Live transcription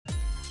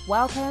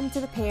Welcome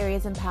to the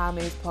Periods and Power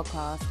Moves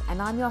podcast,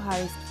 and I'm your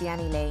host,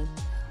 Vianney Lee.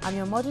 I'm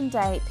your modern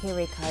day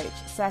period coach,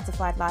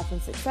 certified life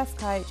and success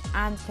coach,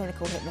 and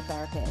clinical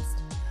hypnotherapist.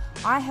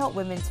 I help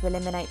women to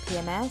eliminate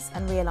PMS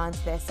and realign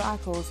to their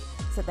cycles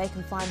so that they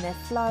can find their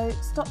flow,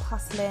 stop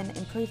hustling,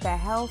 improve their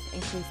health,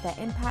 increase their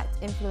impact,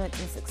 influence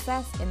and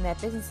success in their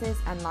businesses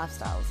and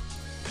lifestyles.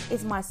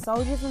 It's my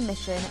sole driven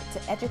mission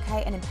to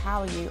educate and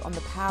empower you on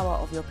the power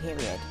of your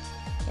period.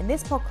 In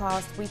this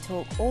podcast, we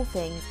talk all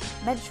things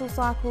menstrual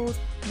cycles,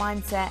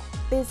 mindset,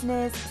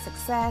 business,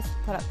 success,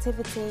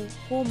 productivity,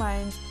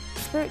 hormones,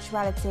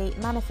 spirituality,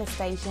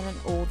 manifestation, and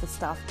all the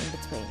stuff in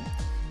between.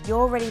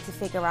 You're ready to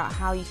figure out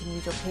how you can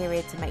use your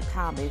period to make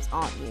power moves,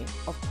 aren't you?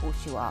 Of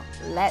course you are.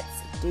 Let's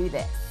do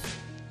this.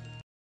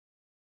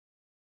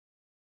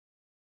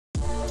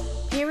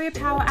 Period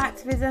Power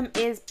Activism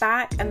is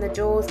back and the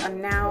doors are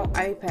now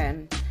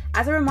open.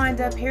 As a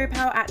reminder, Period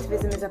Power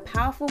Activism is a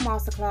powerful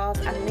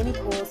masterclass and mini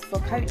course for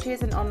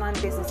coaches and online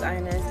business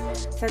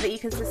owners so that you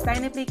can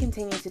sustainably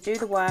continue to do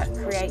the work,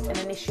 create and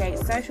initiate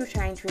social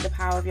change through the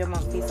power of your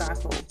monthly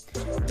cycle.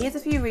 Here's a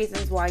few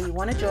reasons why you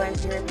want to join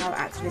Period Power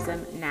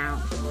Activism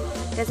now.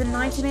 There's a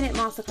 90-minute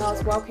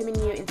masterclass welcoming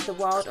you into the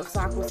world of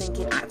cycle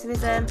syncing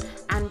activism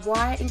and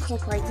why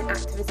incorporating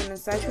activism and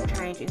social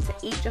change into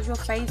each of your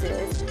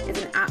phases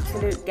is an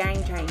absolute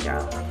game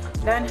changer.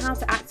 Learn how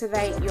to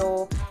activate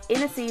your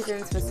inner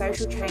seasons for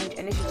social change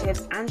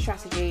initiatives and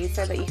strategies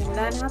so that you can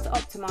learn how to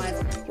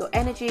optimize your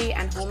energy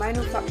and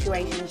hormonal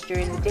fluctuations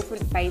during the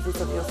different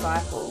phases of your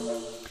cycle.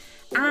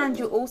 And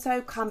you'll also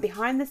come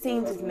behind the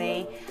scenes with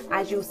me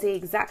as you'll see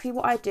exactly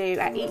what I do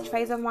at each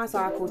phase of my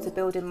cycle to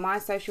build in my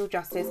social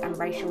justice and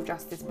racial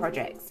justice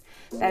projects.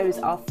 Those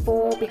are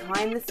 4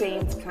 behind the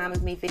scenes plan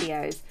with me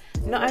videos.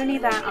 Not only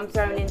that, I'm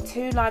throwing in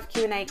 2 live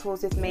Q&A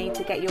calls with me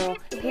to get your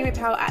period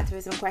power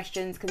activism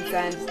questions,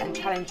 concerns and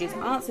challenges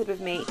answered with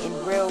me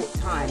in real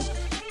time.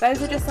 Those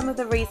are just some of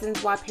the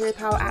reasons why Period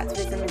Power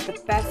Activism is the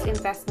best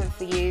investment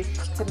for you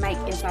to make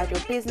inside your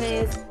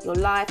business, your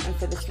life and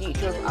for the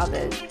future of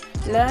others.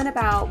 Learn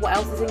about what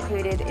else is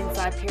included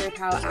inside Period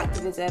Power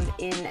Activism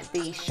in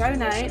the show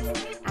notes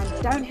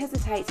and don't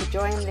hesitate to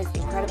join this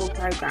incredible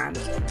program.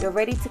 You're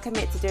ready to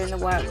commit to doing the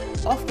work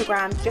off the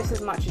gram just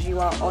as much as you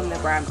are on the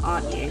gram,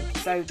 aren't you?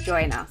 So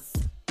join us.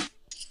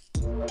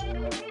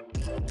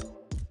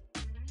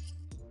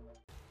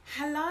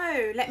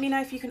 Hello, let me know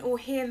if you can all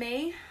hear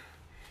me.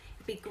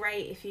 It'd be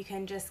great if you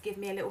can just give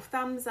me a little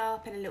thumbs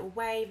up and a little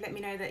wave. Let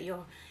me know that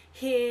you're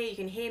here, you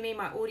can hear me,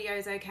 my audio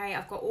is okay.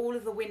 I've got all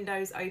of the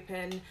windows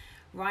open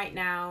right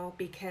now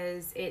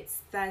because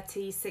it's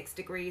 36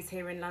 degrees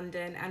here in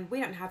London and we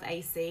don't have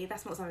AC.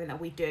 That's not something that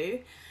we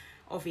do,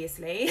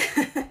 obviously.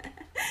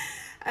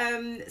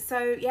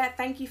 So yeah,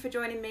 thank you for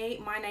joining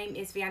me. My name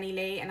is Vianney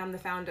Lee and I'm the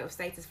founder of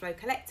Status Flow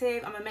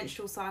Collective. I'm a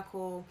menstrual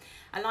cycle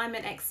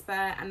alignment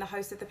expert and the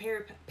host of the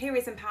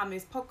Periods and Power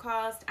Moves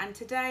podcast. And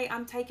today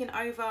I'm taking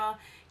over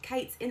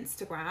Kate's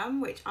Instagram,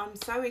 which I'm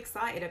so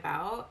excited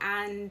about.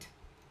 And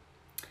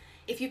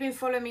if you've been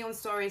following me on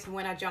stories from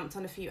when I jumped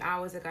on a few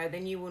hours ago,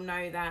 then you will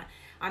know that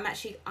I'm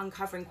actually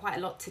uncovering quite a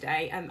lot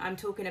today. I'm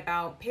talking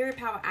about period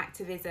power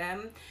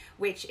activism,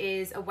 which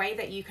is a way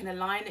that you can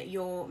align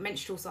your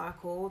menstrual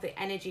cycle, the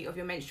energy of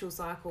your menstrual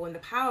cycle and the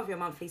power of your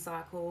monthly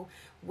cycle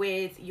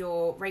with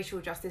your racial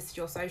justice,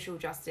 your social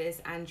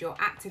justice and your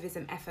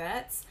activism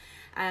efforts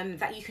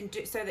that you can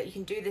do so that you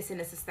can do this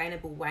in a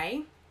sustainable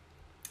way.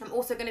 I'm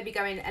also going to be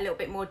going a little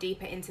bit more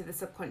deeper into the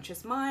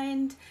subconscious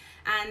mind,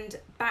 and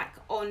back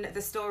on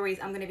the stories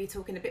I'm going to be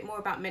talking a bit more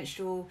about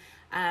menstrual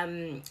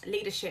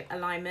leadership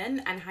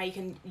alignment and how you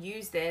can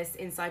use this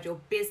inside your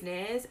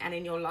business and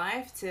in your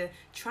life to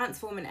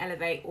transform and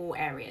elevate all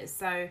areas.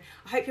 So I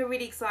hope you're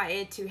really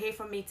excited to hear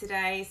from me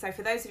today. So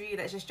for those of you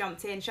that just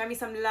jumped in, show me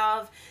some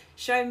love,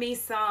 show me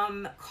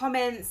some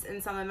comments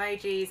and some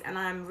emojis, and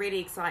I'm really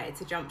excited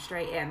to jump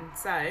straight in.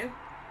 So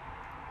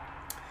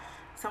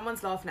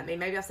someone's laughing at me.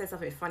 Maybe I've said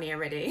something funny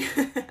already.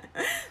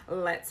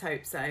 Let's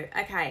hope so.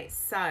 Okay,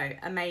 so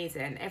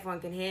amazing. Everyone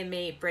can hear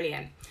me.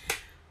 Brilliant.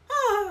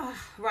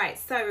 Right,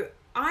 so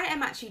I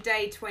am actually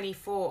day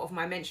 24 of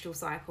my menstrual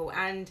cycle,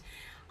 and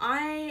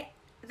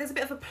there's a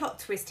bit of a plot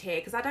twist here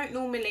because I don't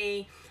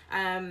normally,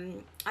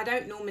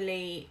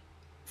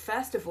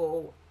 first of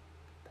all,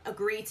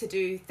 agree to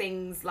do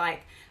things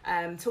like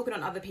talking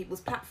on other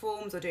people's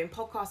platforms or doing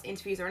podcast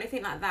interviews or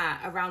anything like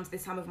that around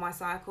this time of my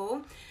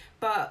cycle.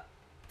 But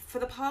for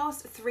the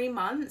past 3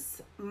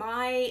 months,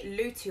 my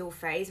luteal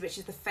phase, which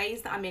is the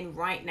phase that I'm in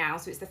right now,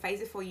 so it's the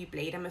phase before you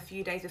bleed, I'm a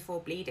few days before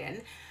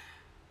bleeding,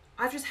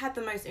 I've just had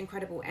the most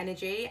incredible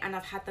energy and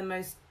I've had the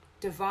most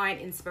divine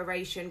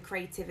inspiration,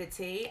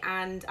 creativity,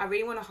 and I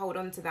really want to hold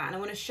on to that. And I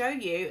want to show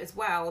you as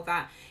well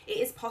that it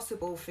is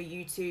possible for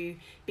you to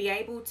be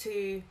able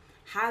to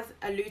have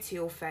a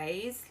luteal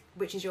phase,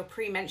 which is your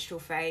premenstrual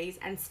phase,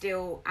 and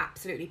still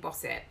absolutely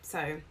boss it.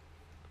 So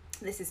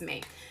this is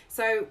me.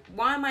 So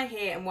why am I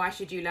here and why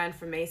should you learn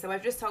from me? So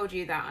I've just told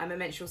you that I'm a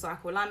menstrual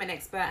cycle alignment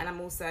expert, and I'm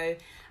also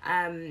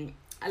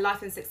a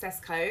life and success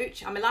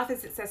coach. I'm a life and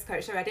success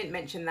coach, sorry, I didn't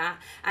mention that.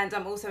 And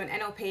I'm also an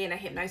NLP and a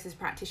hypnosis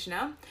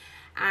practitioner.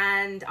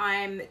 And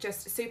I'm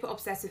just super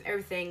obsessed with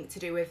everything to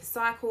do with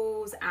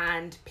cycles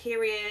and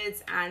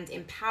periods and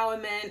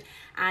empowerment,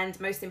 and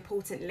most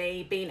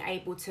importantly, being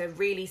able to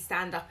really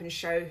stand up and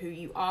show who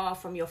you are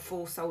from your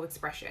full soul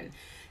expression.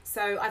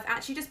 So I've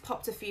actually just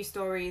popped a few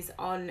stories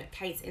on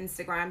Kate's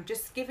Instagram,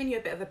 just giving you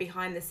a bit of a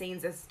behind the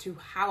scenes as to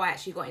how I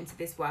actually got into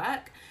this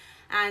work.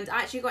 And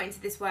I actually got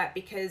into this work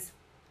because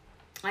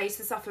I used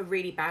to suffer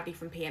really badly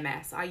from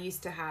PMS.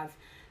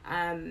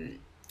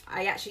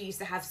 I actually used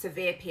to have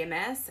severe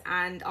PMS,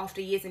 and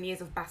after years and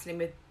years of battling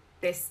with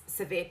this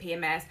severe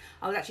PMS,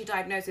 I was actually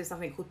diagnosed with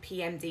something called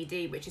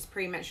PMDD, which is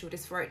premenstrual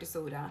dysphoric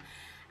disorder.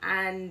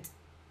 And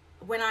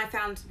when I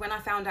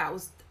found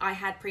out I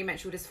had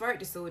premenstrual dysphoric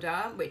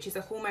disorder, which is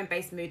a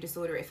hormone-based mood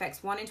disorder. It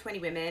affects 1 in 20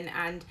 women,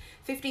 and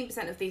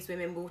 15% of these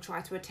women will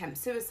try to attempt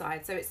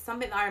suicide. So it's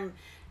something that I'm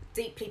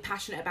deeply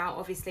passionate about,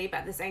 obviously, but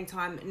at the same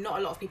time, not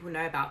a lot of people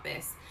know about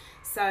this.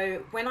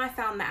 So when I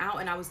found that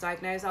out and I was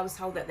diagnosed, I was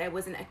told that there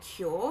wasn't a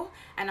cure,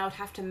 and I would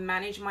have to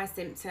manage my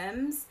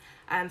symptoms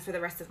for the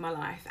rest of my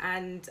life.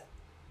 And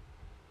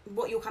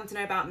what you'll come to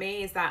know about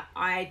me is that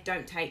I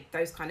don't take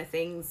those kind of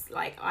things.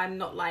 Like, I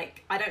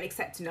don't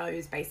accept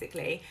no's,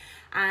 basically.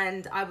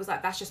 And I was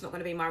like, that's just not going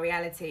to be my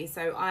reality.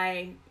 So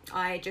I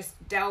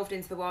just delved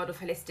into the world of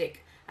holistic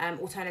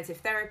alternative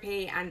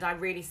therapy, and I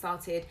really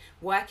started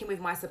working with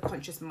my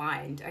subconscious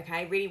mind,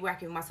 really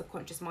working with my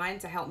subconscious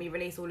mind to help me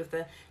release all of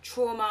the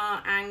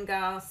trauma,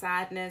 anger,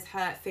 sadness,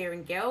 hurt, fear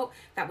and guilt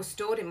that was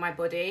stored in my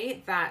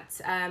body,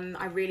 that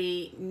I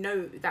really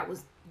know that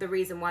was the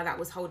reason why that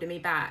was holding me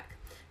back.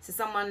 So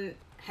someone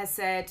has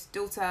said,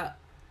 daughter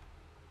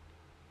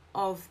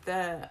of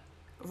the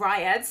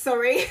Ryad,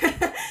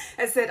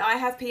 has said, I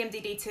have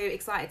PMDD too,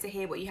 excited to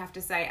hear what you have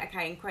to say.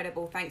 Okay,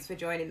 incredible, thanks for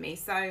joining me.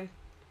 So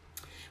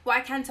what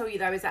I can tell you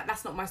though is that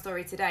that's not my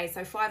story today.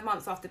 So 5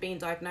 months after being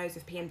diagnosed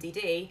with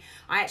PMDD,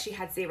 I actually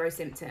had 0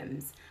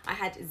 symptoms. I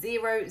had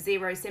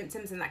zero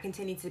symptoms, and that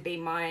continued to be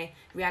my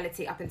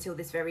reality up until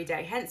this very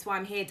day. Hence why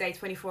I'm here day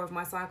 24 of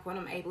my cycle, and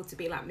I'm able to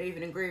be like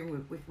moving and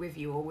grooving with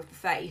you all with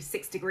the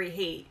 36-degree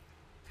heat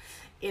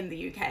in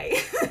the UK.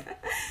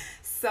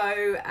 So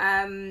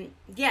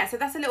so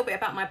that's a little bit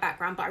about my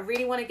background, but I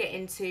really want to get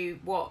into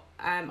what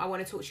I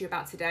want to talk to you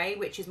about today,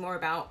 which is more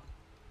about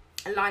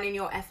aligning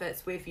your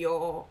efforts with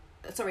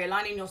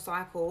aligning your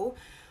cycle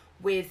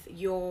with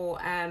your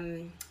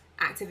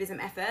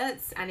activism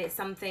efforts. And it's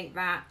something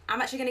that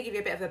I'm actually going to give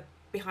you a bit of a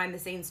behind the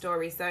scenes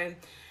story. So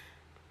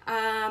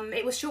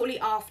it was shortly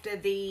after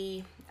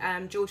the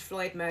George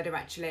Floyd murder,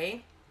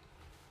 actually.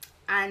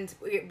 And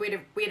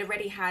we'd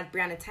already had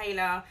Breonna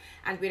Taylor,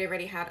 and we'd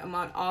already had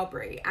Ahmaud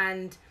Arbery.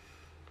 And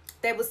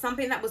there was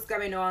something that was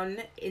going on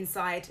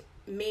inside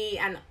me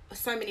and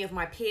so many of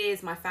my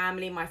peers, my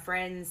family, my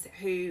friends,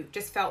 who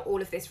just felt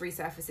all of this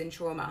resurfacing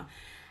trauma.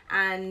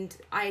 And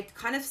I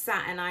kind of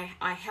sat and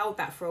I held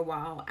that for a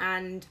while.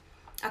 And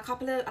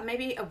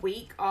maybe a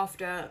week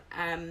after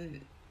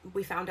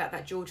we found out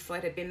that George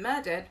Floyd had been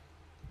murdered,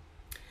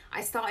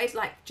 I started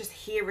just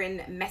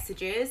hearing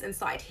messages and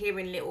started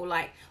hearing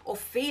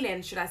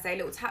feeling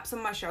little taps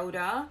on my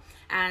shoulder.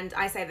 And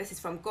I say this is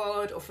from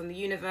God or from the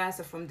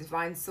universe or from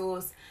divine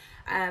source,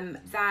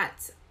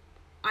 that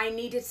I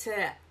needed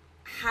to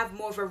have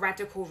more of a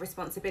radical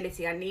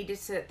responsibility.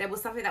 There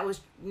was something that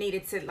was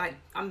needed to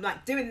I'm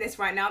doing this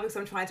right now because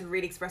I'm trying to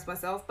really express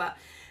myself, but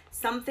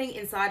something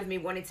inside of me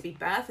wanted to be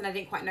birthed, and I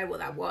didn't quite know what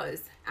that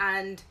was.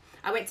 And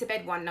I went to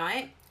bed one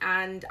night,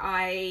 and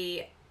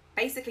I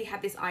basically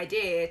had this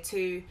idea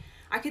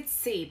I could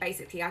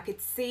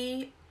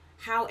see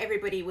how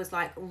everybody was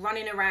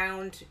running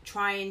around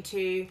trying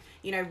to,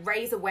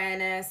 raise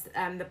awareness.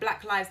 The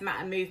Black Lives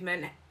Matter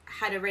movement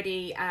had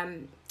already,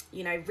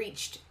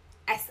 reached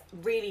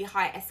really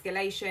high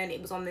escalation.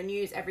 It was on the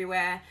news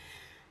everywhere.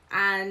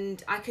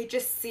 And I could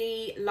just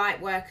see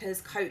light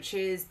workers,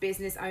 coaches,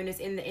 business owners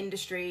in the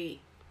industry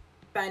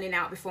burning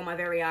out before my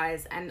very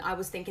eyes. And I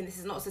was thinking, this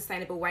is not a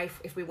sustainable way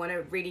if we want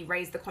to really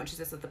raise the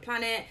consciousness of the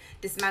planet,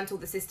 dismantle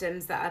the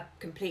systems that are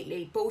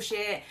completely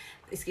bullshit,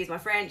 excuse my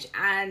French,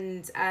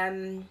 and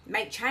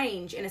make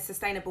change in a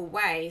sustainable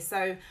way.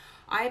 So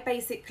I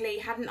basically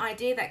had an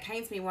idea that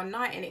came to me one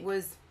night, and it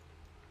was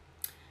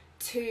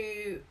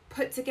to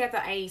put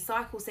together a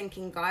cycle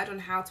syncing guide on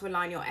how to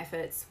align your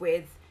efforts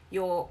with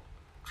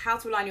how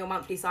to align your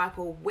monthly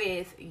cycle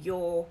with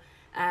your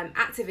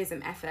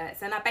activism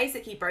efforts. And I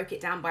basically broke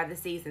it down by the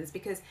seasons,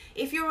 because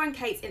if you're on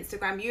Kate's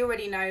Instagram, you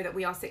already know that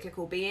we are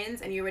cyclical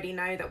beings, and you already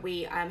know that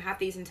we have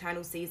these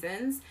internal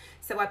seasons.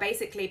 So I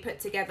basically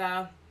put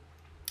together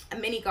a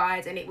mini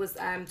guide, and it was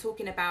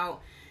talking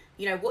about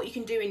what you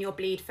can do in your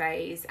bleed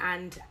phase,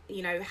 and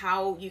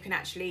how you can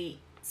actually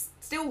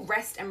still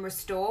rest and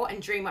restore and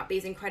dream up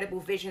these incredible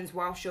visions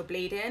whilst you're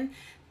bleeding,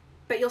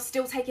 but you're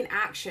still taking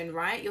action,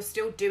 right? You're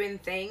still doing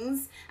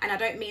things. And I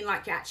don't mean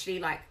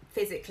actually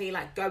physically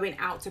going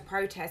out to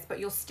protest, but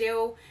you're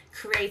still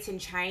creating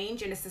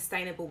change in a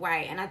sustainable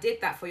way. And I did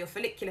that for your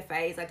follicular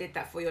phase, I did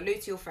that for your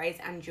luteal phase,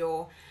 and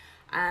your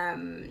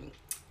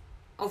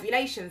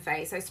ovulation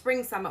phase, so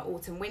spring, summer,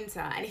 autumn,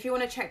 winter. And if you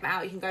want to check that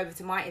out, you can go over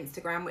to my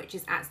Instagram, which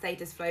is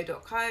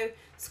 @statusflow.co.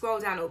 Scroll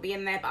down, it'll be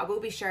in there, but I will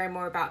be sharing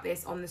more about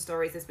this on the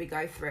stories as we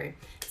go through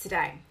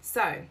today.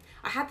 So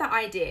I had that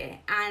idea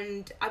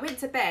and I went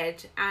to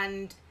bed,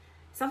 and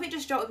something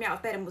just jolted me out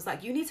of bed and was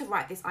like, you need to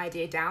write this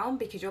idea down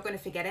because you're going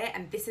to forget it,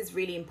 and this is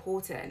really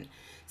important.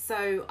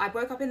 So I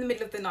woke up in the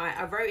middle of the night,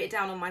 I wrote it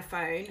down on my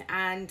phone,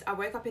 and I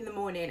woke up in the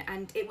morning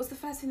and it was the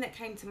first thing that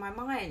came to my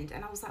mind.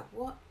 And I was like,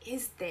 what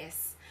is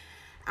this?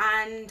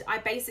 And I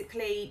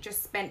basically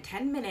just spent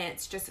 10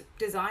 minutes just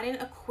designing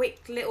a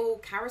quick little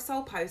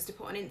carousel post to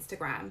put on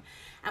Instagram.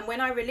 And when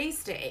I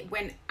released it, it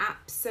went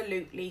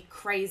absolutely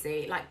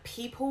crazy. Like,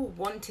 people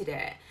wanted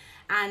it,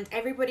 and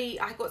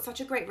I got such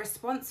a great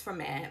response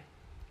from it,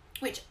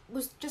 which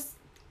was just,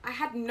 I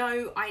had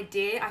no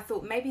idea. I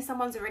thought maybe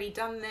someone's already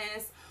done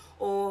this,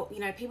 or, you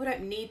know, people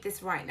don't need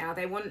this right now.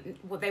 They want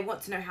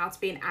to know how to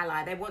be an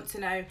ally. They want to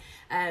know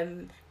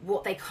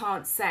what they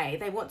can't say.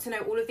 They want to know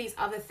all of these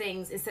other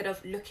things instead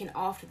of looking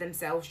after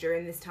themselves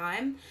during this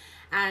time.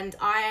 And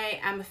I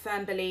am a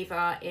firm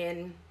believer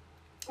in,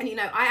 and you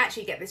know, I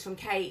actually get this from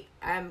Kate,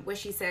 where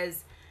she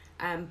says,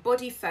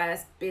 body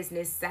first,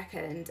 business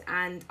second.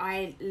 And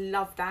I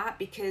love that,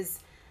 because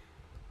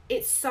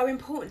it's so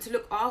important to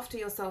look after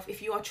yourself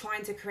if you are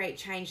trying to create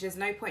change. There's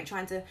no point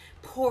trying to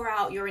pour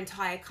out your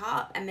entire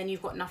cup and then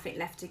you've got nothing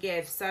left to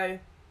give. So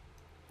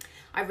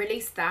I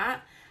released that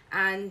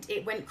and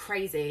it went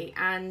crazy,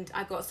 and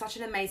I got such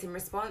an amazing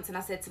response. And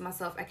I said to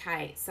myself,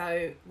 okay,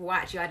 so, well,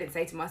 actually I didn't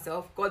say to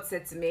myself, God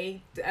said to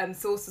me,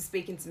 Source was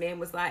speaking to me and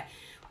was like,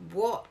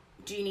 what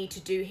do you need to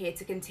do here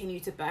to continue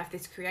to birth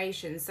this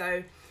creation?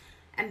 So,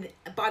 and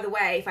by the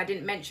way, if I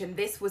didn't mention,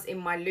 this was in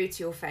my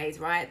luteal phase,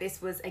 right?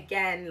 This was,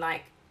 again,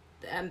 like,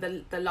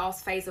 the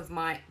last phase of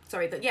my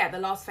the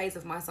last phase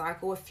of my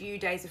cycle, a few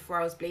days before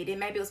I was bleeding.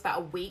 Maybe it was about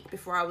a week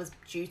before I was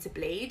due to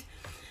bleed,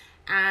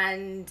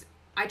 and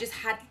I just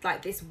had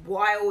like this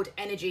wild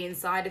energy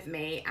inside of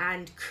me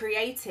and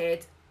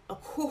created a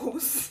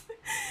course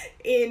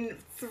in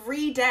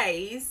 3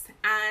 days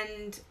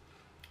and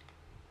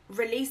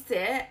released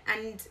it,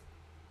 and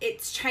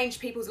it's changed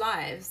people's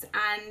lives.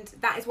 And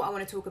that is what I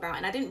want to talk about.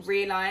 And I didn't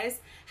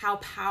realize how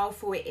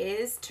powerful it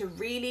is to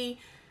really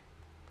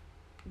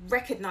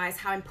recognize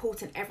how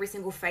important every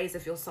single phase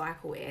of your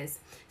cycle is.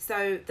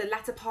 So the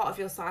latter part of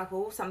your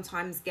cycle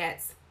sometimes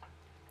gets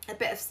a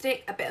bit of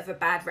stick, a bit of a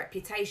bad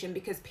reputation,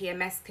 because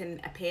PMS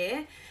can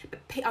appear. But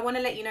I want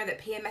to let you know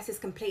that PMS is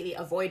completely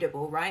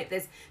avoidable, right?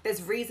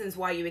 There's reasons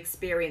why you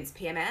experience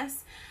PMS.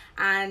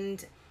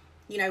 And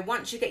you know,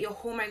 once you get your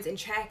hormones in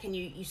check and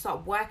you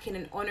start working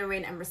and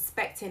honoring and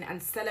respecting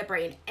and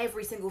celebrating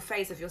every single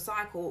phase of your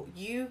cycle,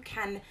 you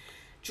can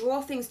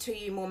draw things to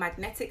you more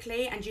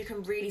magnetically, and you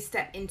can really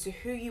step into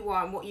who you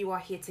are and what you are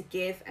here to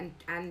give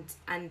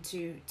and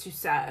to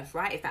serve,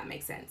 right? If that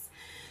makes sense.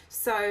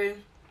 So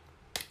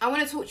I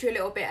want to talk to you a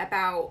little bit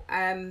about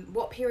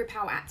what period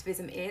power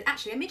activism is.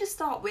 Actually, let me just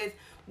start with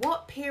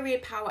what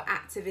period power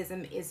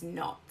activism is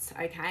not,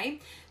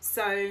 okay?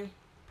 So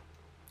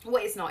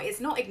what it's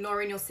not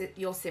ignoring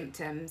your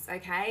symptoms,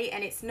 okay?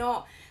 And it's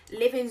not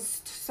living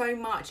so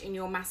much in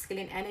your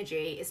masculine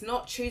energy. It's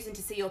not choosing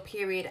to see your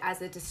period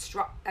as a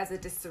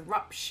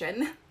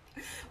disruption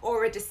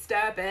or a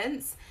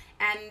disturbance.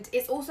 And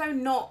it's also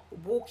not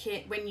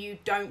walking when you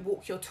don't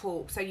walk your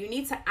talk. So you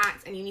need to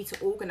act and you need to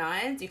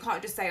organize. You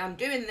can't just say I'm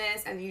doing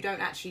this and you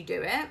don't actually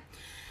do it.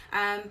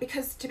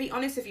 Because to be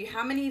honest with you,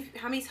 how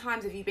many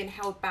times have you been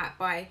held back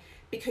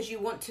because you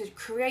want to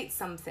create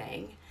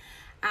something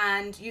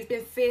and you've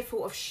been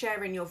fearful of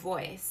sharing your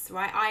voice,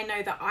 right? I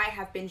know that I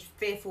have been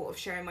fearful of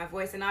sharing my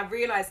voice, and I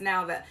realize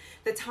now that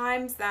the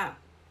times that,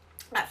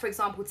 like for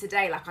example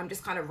today, like I'm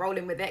just kind of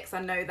rolling with it because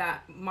I know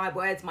that my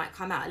words might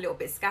come out a little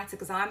bit scattered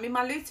because I'm in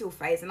my luteal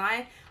phase, and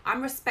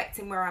I'm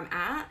respecting where I'm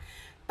at.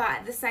 But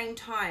at the same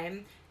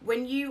time,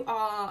 when you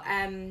are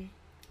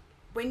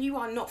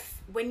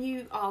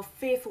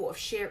fearful of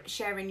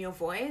sharing your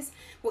voice,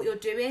 what you're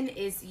doing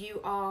is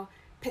you are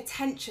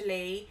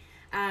potentially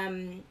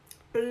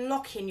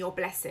blocking your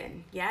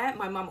blessing. Yeah,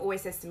 my mum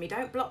always says to me,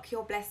 don't block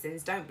your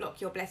blessings, don't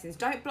block your blessings,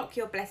 don't block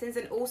your blessings.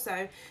 And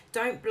also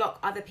don't block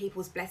other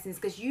people's blessings,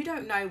 because you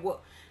don't know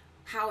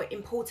how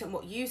important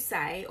what you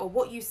say,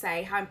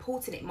 how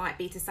important it might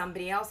be to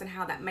somebody else, and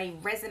how that may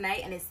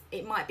resonate, and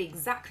it might be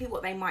exactly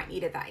what they might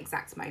need at that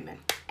exact moment.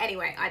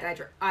 Anyway,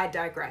 I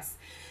digress.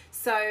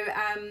 So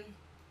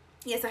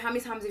yeah, so how many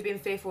times have you been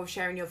fearful of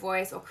sharing your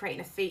voice, or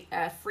creating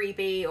a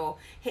freebie, or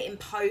hitting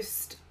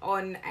post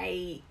on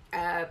a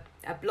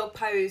blog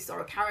post or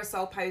a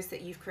carousel post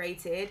that you've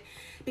created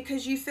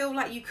because you feel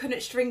like you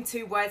couldn't string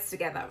 2 words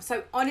together?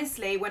 So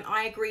honestly, when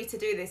I agreed to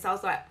do this, I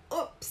was like,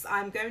 oops,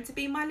 I'm going to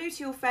be in my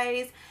luteal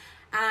phase,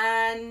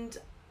 and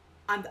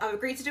I've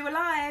agreed to do a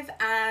live,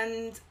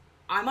 and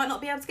I might not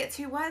be able to get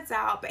 2 words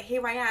out, but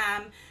here I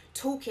am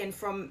talking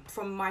from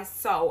my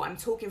soul. I'm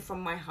talking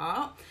from my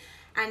heart.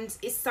 And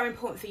it's so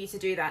important for you to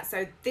do that.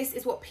 So this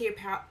is what period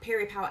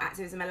power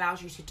activism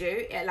allows you to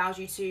do. It allows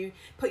you to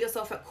put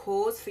yourself at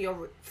cause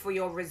for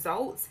your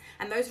results.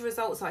 And those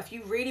results are, if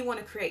you really want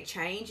to create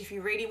change, if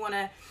you really want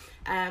to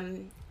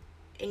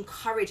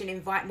encourage and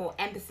invite more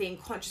empathy and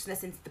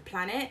consciousness into the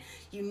planet,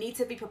 you need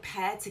to be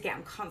prepared to get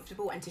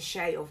uncomfortable and to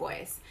share your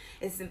voice.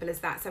 It's as simple as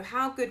that. So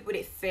how good would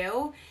it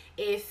feel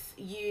if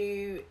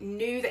you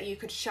knew that you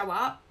could show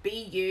up,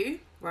 be you,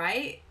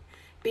 right?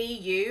 Be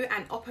you,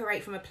 and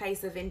operate from a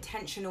place of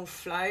intentional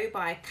flow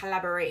by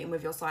collaborating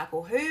with your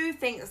cycle? Who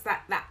thinks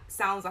that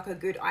sounds like a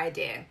good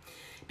idea?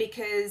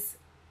 Because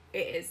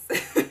it is.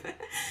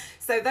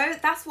 So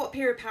that's what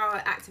period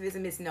power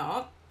activism is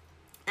not.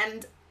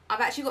 And I've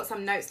actually got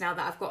some notes now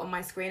that I've got on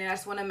my screen, and I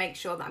just want to make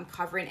sure that I'm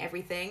covering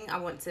everything. I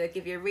want to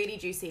give you a really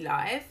juicy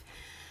live.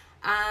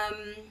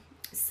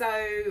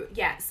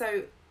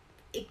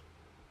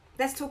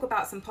 Let's talk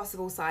about some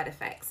possible side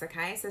effects,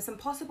 okay? So some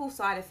possible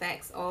side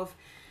effects of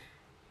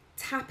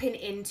tapping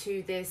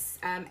into this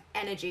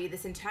energy,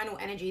 this internal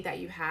energy that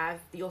you have,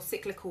 your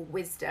cyclical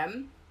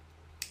wisdom,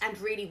 and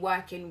really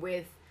working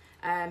with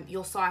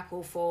your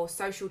cycle for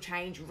social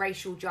change,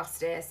 racial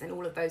justice, and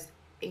all of those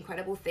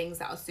incredible things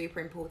that are super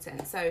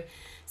important. So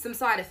some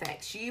side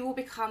effects: you will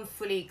become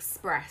fully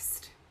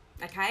expressed,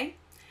 okay?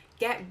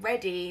 Get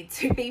ready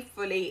to be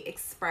fully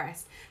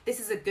expressed. This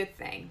is a good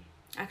thing,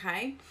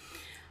 okay?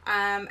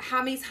 How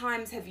many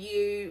times have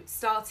you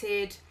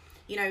started,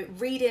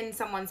 reading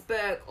someone's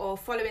book or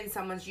following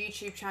someone's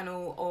YouTube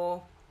channel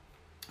or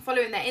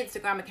following their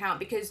Instagram account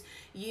because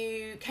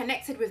you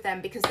connected with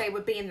them because they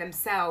were being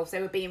themselves,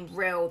 they were being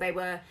real, they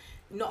were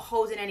not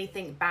holding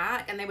anything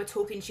back, and they were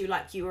talking to you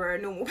like you were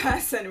a normal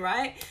person,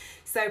 right?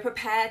 So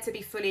prepare to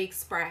be fully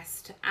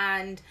expressed,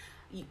 and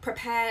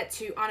prepare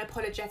to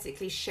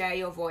unapologetically share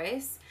your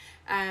voice,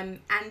 and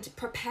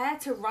prepare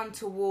to run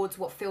towards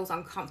what feels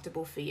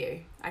uncomfortable for you,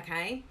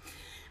 okay?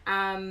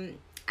 And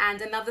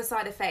another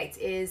side effect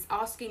is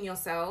asking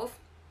yourself,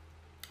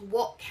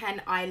 what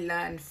can I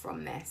learn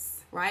from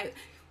this, right?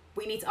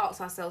 We need to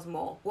ask ourselves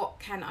more, what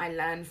can I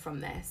learn from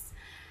this?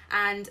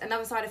 And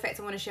another side effect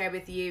I want to share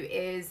with you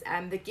is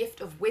the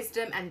gift of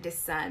wisdom and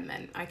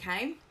discernment,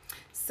 okay?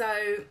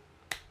 So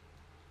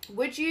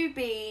would you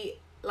be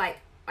like,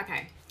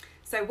 okay,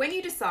 so when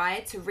you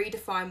decide to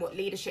redefine what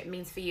leadership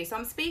means for you, so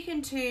I'm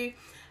speaking to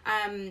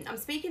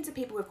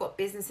people who've got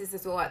businesses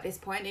as well at this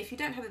point. If you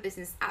don't have a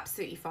business,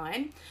 absolutely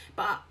fine,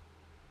 but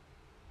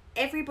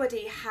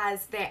everybody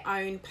has their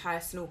own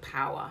personal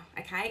power,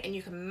 okay? And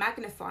you can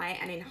magnify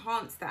and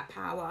enhance that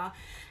power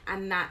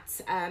and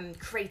that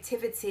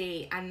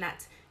creativity and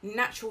that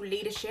natural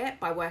leadership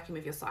by working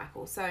with your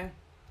cycle. So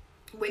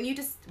when you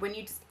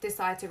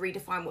decide to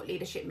redefine what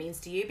leadership means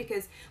to you,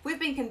 because we've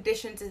been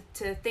conditioned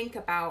to think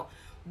about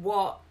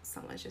what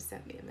someone's just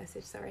sent me a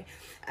message, sorry.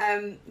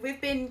 We've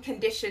been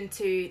conditioned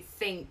to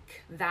think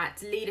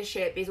that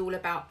leadership is all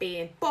about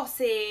being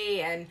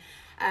bossy and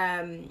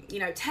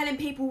telling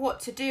people what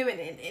to do,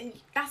 and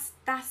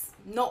that's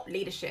not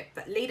leadership.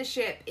 But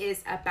leadership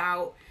is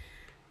about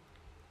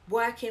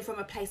working from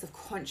a place of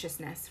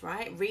consciousness,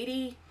 right?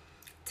 Really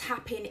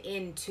tapping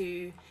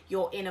into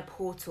your inner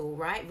portal,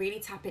 right? Really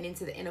tapping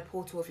into the inner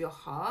portal of your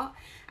heart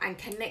and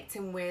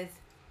connecting with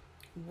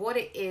what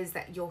it is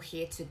that you're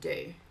here to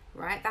do,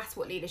 right? That's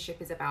what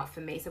leadership is about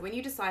for me. So when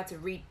you decide to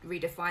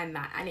redefine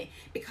that, and it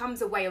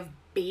becomes a way of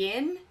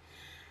being,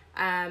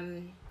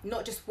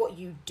 not just what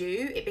you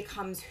do, it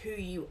becomes who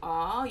you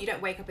are. You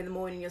don't wake up in the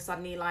morning, you're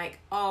suddenly like,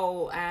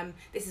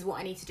 this is what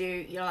I need to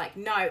do. You're like,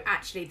 no,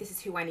 actually, this is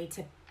who I need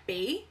to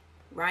be,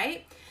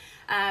 right?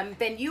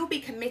 Then you'll be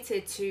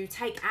committed to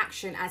take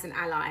action as an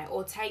ally,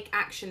 or take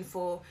action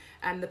for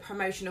the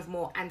promotion of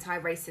more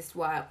anti-racist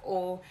work,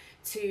 or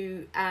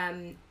to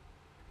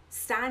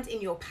stand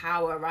in your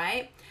power,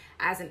 right,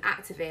 as an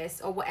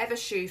activist, or whatever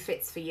shoe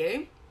fits for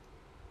you.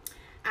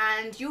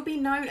 And you'll be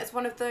known as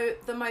one of the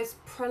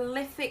most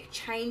prolific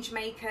change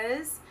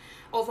makers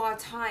of our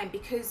time,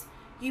 because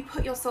you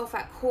put yourself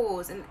at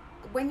cause. And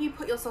when you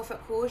put yourself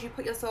at cause, you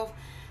put yourself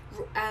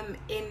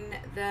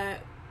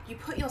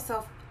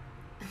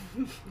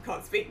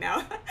can't speak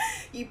now.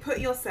 You put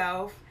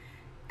yourself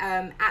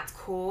at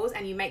cause,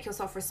 and you make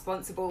yourself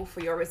responsible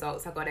for your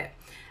results. I got it.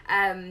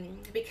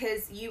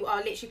 Because you are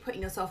literally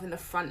putting yourself in the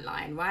front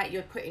line, right?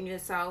 You're putting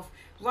yourself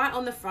right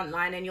on the front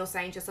line, and you're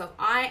saying to yourself,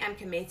 I am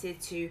committed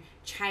to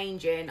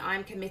changing.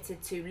 I'm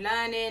committed to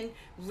learning,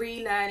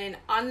 relearning,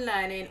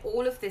 unlearning,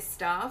 all of this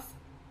stuff.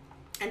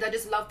 And I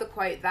just love the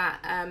quote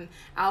that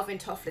Alvin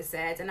Toffler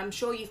said, and I'm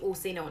sure you've all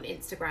seen it on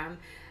Instagram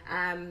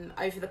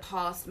over the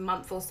past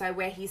month or so,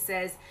 where he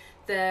says,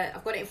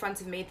 I've got it in front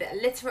of me, the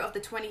illiterate of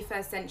the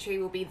 21st century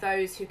will be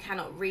those who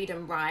cannot read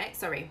and write.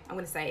 Sorry, I'm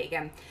going to say it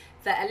again.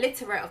 The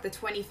illiterate of the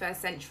 21st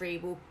century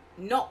will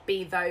not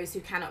be those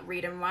who cannot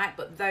read and write,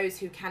 but those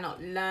who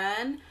cannot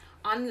learn,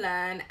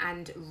 unlearn,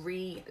 and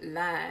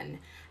relearn.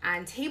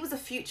 And he was a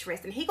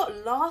futurist, and he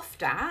got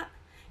laughed at.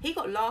 He's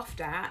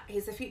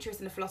a futurist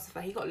and a philosopher.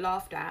 He got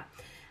laughed at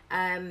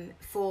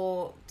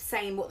for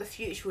saying what the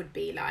future would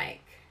be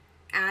like.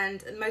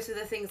 And most of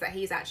the things that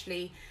he's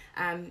actually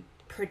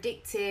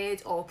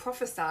predicted or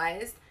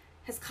prophesized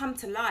has come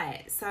to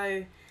light.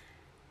 So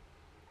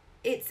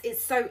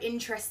it's so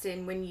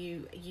interesting when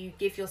you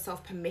give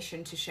yourself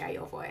permission to share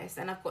your voice.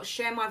 And I've got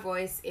share my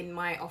voice in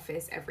my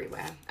office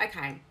everywhere.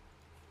 Okay,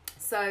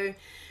 so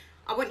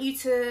I want you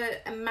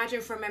to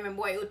imagine for a moment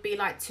what it would be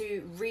like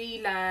to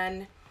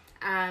relearn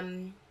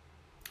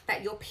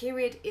that your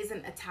period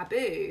isn't a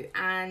taboo.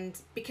 And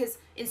because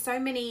in so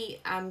many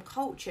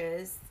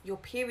cultures, your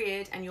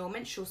period and your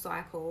menstrual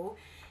cycle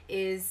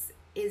is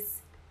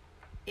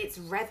it's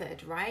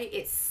revered, right?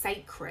 It's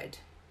sacred,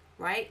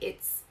 right?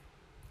 It's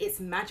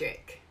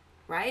magic,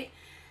 right?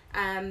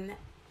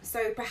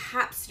 So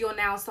perhaps you're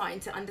now starting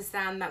to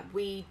understand that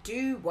we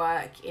do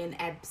work in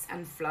ebbs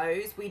and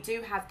flows. We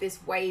do have this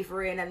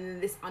wavering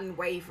and this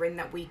unwavering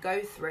that we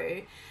go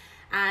through.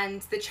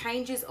 And the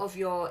changes of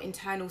your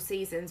internal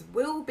seasons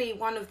will be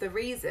one of the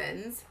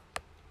reasons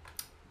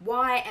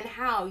why and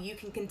how you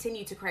can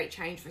continue to create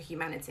change for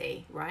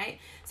humanity, right?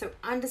 So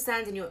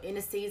understanding your inner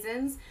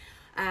seasons,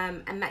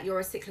 and that you're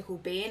a cyclical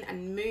being,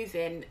 and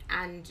moving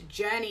and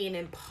journeying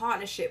in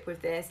partnership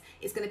with this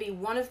is going to be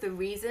one of the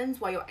reasons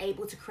why you're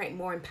able to create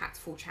more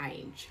impactful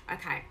change.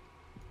 Okay,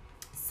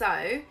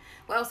 so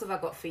what else have I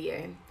got for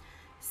you?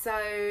 So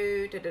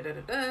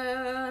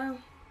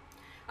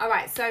all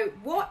right, so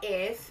what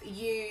if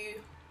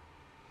you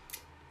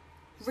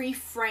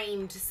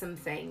reframed some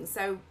things?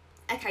 So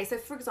okay, so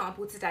for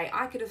example, today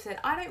I could have said,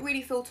 I don't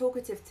really feel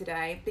talkative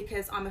today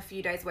because I'm a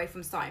few days away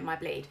from starting my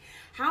bleed.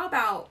 How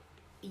about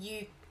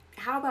you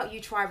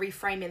try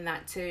reframing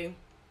that to,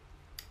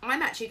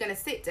 I'm actually going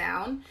to sit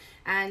down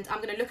and I'm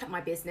going to look at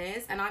my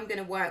business and I'm going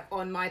to work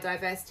on my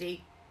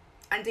diversity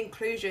and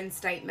inclusion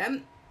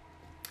statement.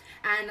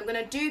 And I'm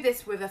going to do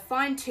this with a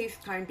fine-tooth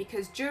comb,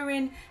 because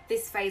during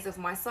this phase of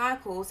my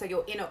cycle, so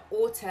you're in an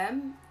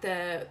autumn,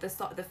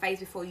 the phase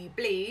before you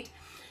bleed,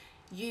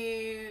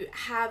 you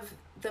have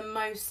the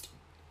most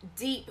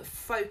deep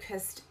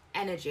focused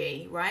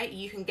energy, right?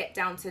 You can get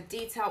down to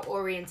detail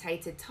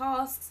orientated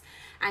tasks,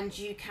 and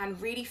you can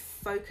really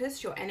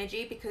focus your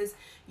energy because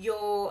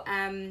your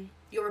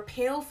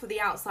appeal for the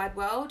outside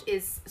world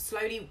is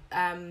slowly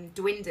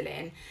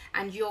dwindling,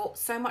 and you're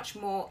so much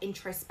more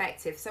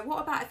introspective. So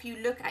what about if you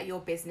look at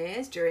your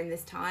business during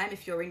this time,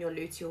 if you're in your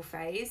luteal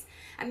phase,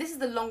 and this is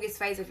the longest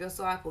phase of your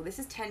cycle, this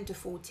is 10 to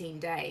 14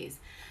 days.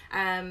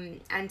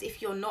 And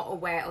if you're not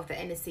aware of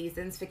the inner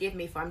seasons, forgive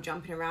me if I'm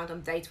jumping around on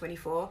day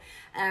 24,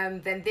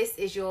 then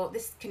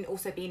this can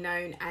also be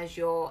known as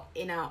your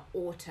inner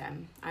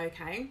autumn.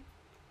 Okay,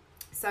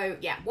 so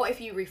yeah, what if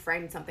you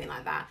reframed something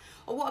like that?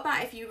 Or what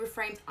about if you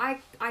reframed,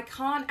 I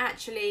can't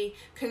actually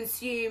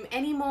consume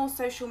any more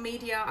social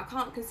media, I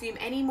can't consume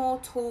any more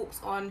talks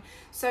on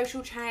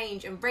social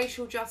change and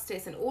racial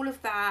justice and all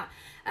of that,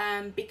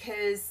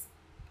 because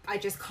I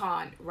just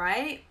can't,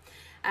 right?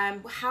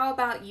 How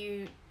about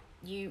you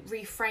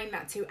reframe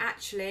that to,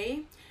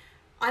 actually,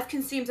 I've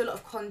consumed a lot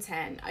of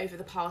content over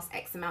the past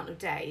X amount of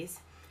days.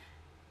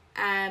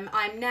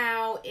 I'm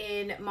now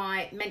in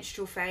my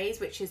menstrual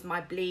phase, which is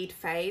my bleed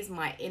phase,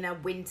 my inner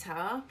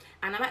winter,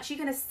 and I'm actually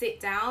going to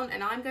sit down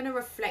and I'm going to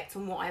reflect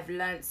on what I've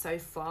learned so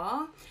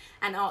far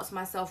and ask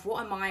myself,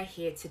 what am I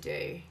here to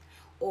do?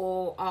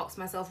 Or ask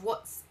myself,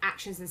 what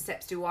actions and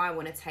steps do I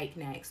want to take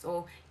next?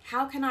 Or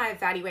how can I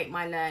evaluate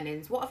my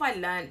learnings? What have I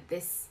learned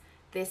this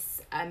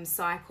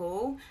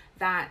cycle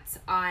that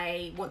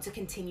I want to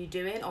continue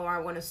doing, or I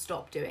want to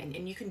stop doing?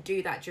 And you can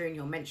do that during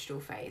your menstrual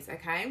phase.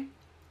 Okay,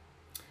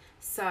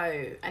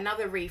 so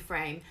another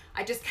reframe,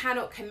 I just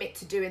cannot commit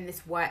to doing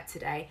this work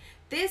today.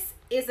 This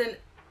isn't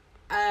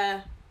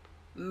a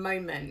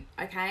moment,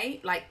 okay?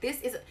 Like, this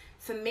is,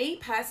 for me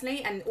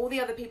personally, and all the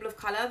other people of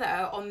color that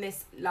are on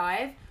this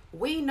live,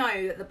 we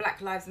know that the Black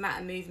Lives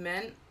Matter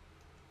movement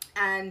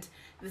and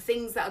the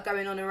things that are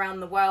going on around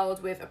the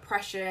world with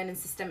oppression and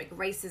systemic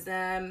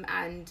racism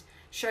and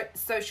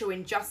social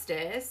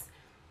injustice,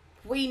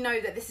 we know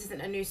that this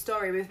isn't a new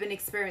story. We've been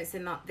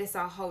experiencing this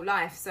our whole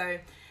life. So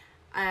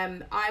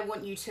I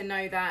want you to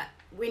know that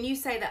when you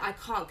say that I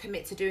can't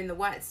commit to doing the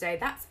work today,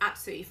 that's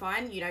absolutely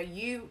fine. You know,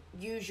 you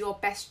use your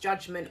best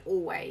judgment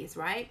always,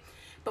 right?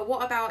 But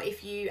what about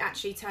if you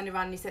actually turned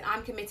around and you said,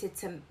 I'm committed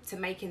to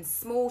making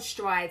small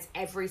strides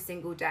every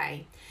single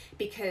day,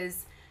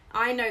 because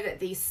I know that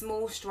these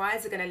small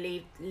strides are going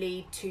to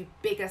lead to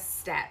bigger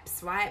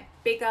steps, right?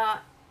 Bigger,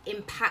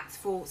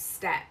 impactful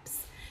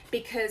steps,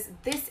 because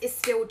this is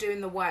still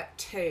doing the work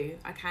too,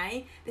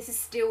 okay? This is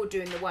still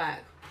doing the work.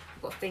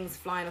 I've got things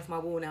flying off my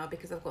wall now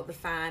because I've got the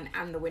fan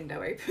and the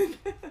window open.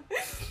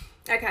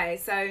 Okay,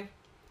 so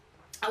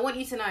I want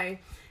you to know,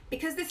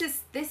 because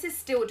this is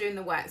still doing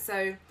the work.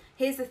 So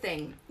here's the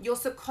thing. Your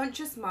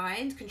subconscious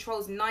mind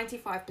controls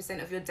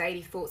 95% of your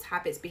daily thoughts,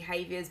 habits,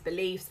 behaviors,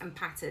 beliefs, and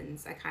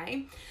patterns,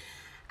 okay?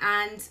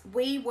 And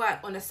we work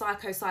on a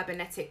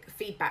psycho-cybernetic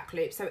feedback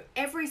loop. So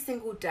every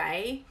single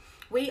day,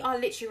 we are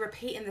literally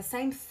repeating the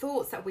same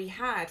thoughts that we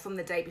had from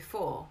the day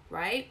before,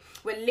 right?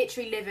 We're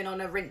literally living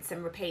on a rinse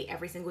and repeat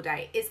every single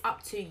day. It's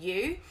up to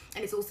you,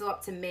 and it's also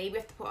up to me. We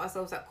have to put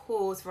ourselves at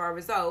cause for our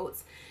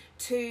results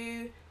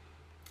to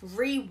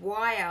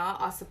rewire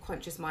our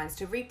subconscious minds,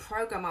 to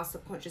reprogram our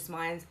subconscious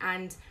minds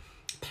and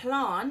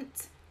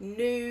plant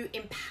new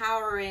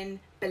empowering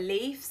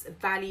beliefs,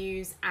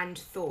 values, and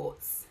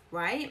thoughts,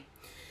 right?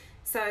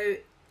 So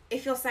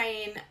if you're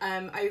saying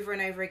over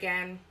and over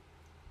again,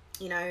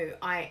 you know,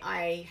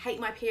 I hate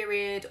my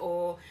period,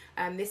 or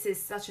this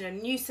is such a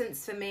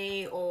nuisance for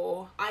me,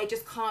 or I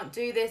just can't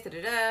do this,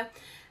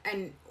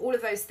 and all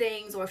of those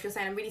things, or if you're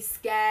saying I'm really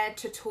scared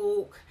to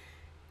talk,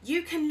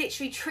 you can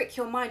literally trick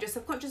your mind. Your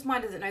subconscious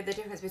mind doesn't know the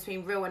difference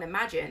between real and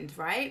imagined,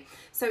 right?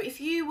 So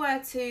if you were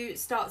to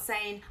start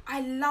saying,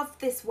 I love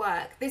this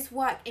work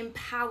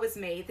empowers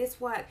me, this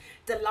work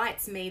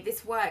delights me,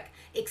 this work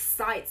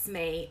excites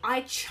me,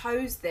 I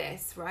chose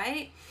this,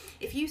 right?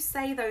 If you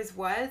say those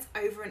words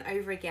over and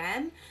over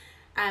again,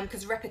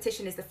 because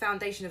repetition is the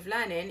foundation of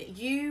learning,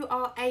 you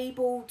are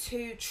able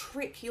to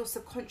trick your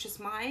subconscious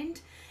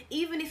mind,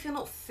 even if you're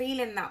not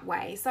feeling that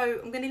way. So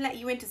I'm going to let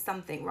you into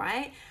something,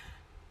 right?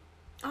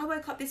 I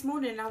woke up this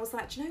morning and I was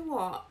like, do you know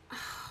what?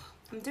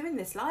 I'm doing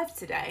this live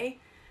today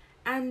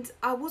and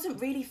I wasn't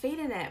really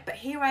feeling it, but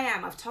here I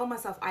am. I've told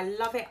myself I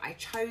love it, I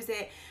chose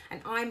it, and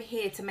I'm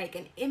here to make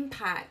an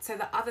impact so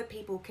that other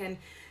people can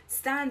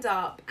stand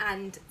up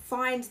and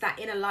find that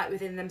inner light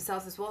within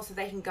themselves as well, so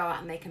they can go out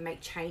and they can make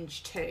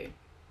change too.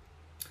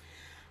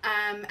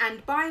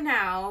 And by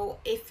now,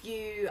 if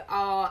you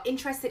are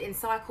interested in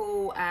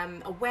cycle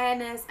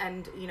awareness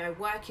and, you know,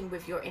 working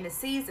with your inner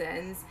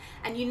seasons,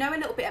 and you know a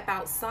little bit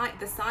about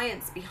the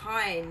science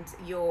behind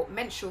your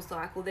menstrual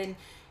cycle, then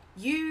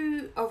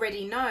you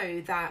already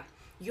know that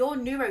your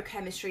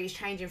neurochemistry is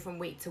changing from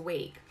week to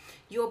week.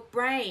 Your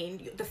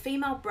brain, the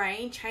female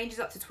brain, changes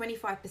up to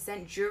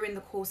 25% during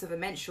the course of a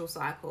menstrual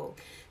cycle.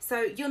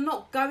 So you're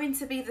not going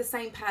to be the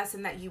same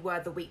person that you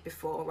were the week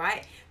before,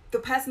 right? The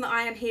person that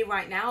I am here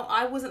right now,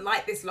 I wasn't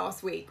like this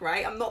last week,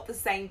 right? I'm not the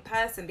same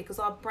person, because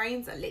our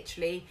brains are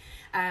literally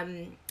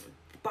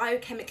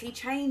biochemically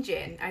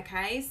changing,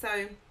 okay?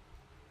 So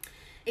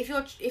if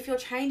you're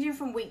changing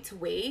from week to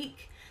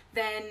week,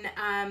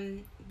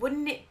 then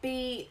wouldn't it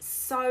be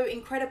so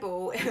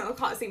incredible? I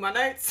can't see my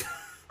notes.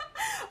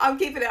 I'm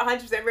keeping it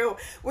 100% real.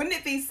 Wouldn't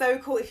it be so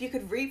cool if you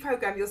could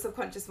reprogram your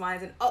subconscious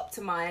mind and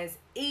optimize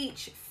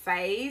each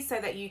phase so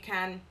that you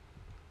can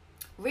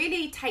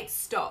really take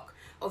stock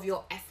of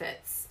your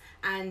efforts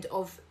and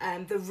of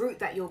the route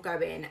that you're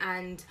going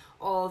and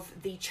of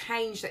the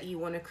change that you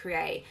want to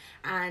create,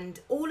 and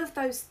all of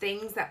those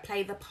things that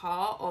play the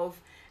part of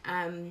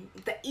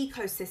the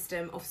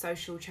ecosystem of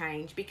social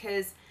change?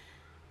 Because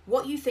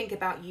what you think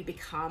about, you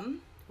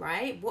become,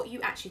 right? What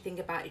you actually think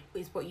about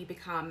is what you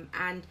become.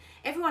 And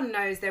everyone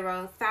knows there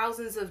are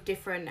thousands of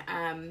different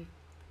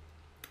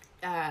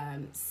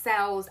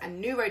cells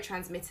and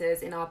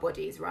neurotransmitters in our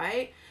bodies,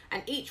 right?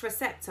 And each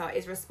receptor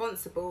is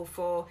responsible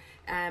for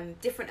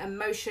different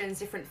emotions,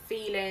 different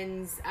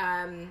feelings,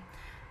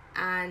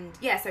 and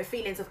yeah, so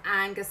feelings of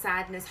anger,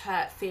 sadness,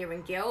 hurt, fear,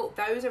 and guilt,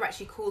 those are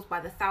actually caused by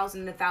the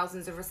thousands and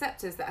thousands of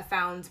receptors that are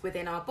found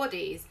within our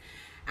bodies.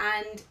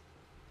 And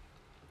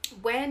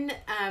when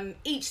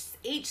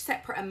each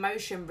separate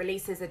emotion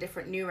releases a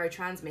different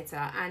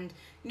neurotransmitter, and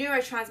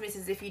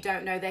neurotransmitters, if you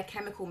don't know, they're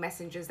chemical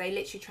messengers. They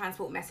literally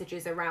transport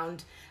messages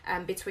around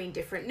between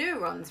different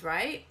neurons,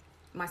 right?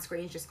 My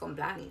screen's just gone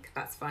blank.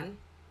 That's fun.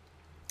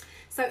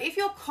 So if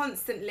you're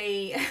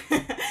constantly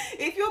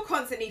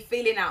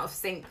feeling out of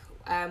sync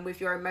with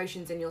your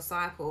emotions in your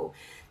cycle,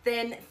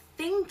 then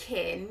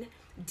thinking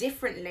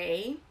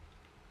differently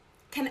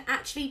can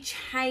actually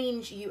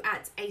change you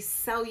at a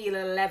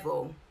cellular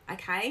level.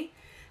 Okay,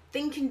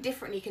 thinking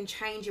differently can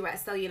change you at a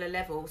cellular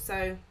level.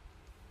 So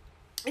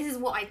this is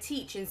what I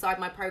teach inside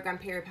my program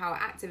Period Power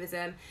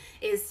Activism,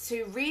 is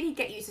to really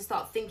get you to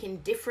start thinking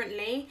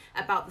differently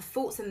about the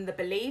thoughts and the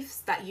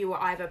beliefs that you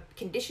are either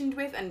conditioned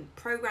with and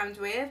programmed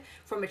with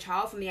from a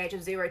child, from the age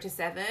of 0 to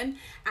 7,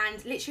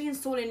 and literally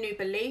installing new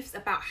beliefs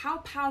about how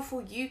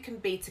powerful you can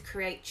be to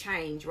create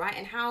change, right?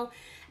 And how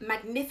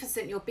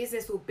magnificent your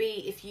business will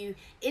be if you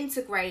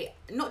integrate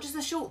not just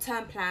a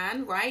short-term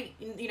plan, right?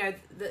 You know,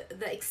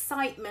 the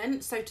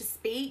excitement, so to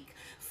speak,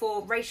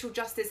 for racial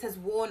justice has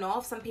worn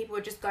off. Some people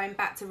are just going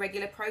back to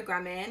regular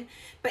programming,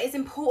 but it's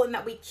important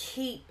that we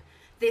keep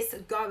this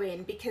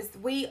going, because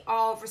we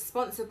are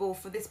responsible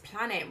for this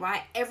planet,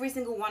 right? Every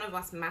single one of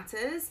us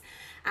matters.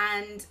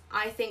 And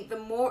I think the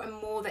more and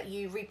more that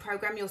you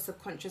reprogram your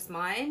subconscious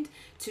mind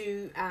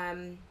to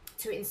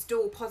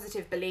install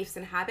positive beliefs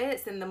and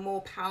habits, then the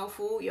more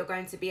powerful you're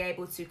going to be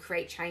able to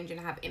create change and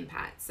have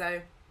impact. So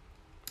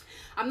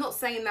I'm not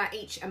saying that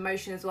each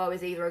emotion as well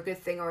is either a good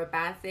thing or a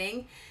bad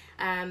thing.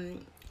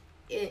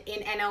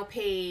 In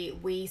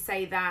NLP, we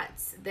say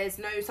that there's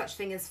no such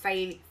thing as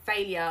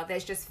failure,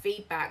 there's just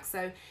feedback.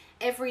 So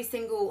every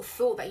single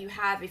thought that you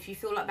have, if you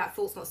feel like that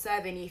thought's not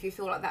serving you, if you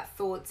feel like that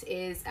thought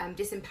is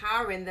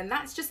disempowering, then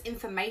that's just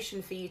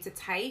information for you to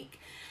take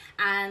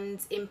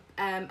and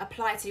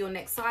apply to your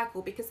next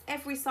cycle, because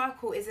every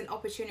cycle is an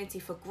opportunity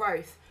for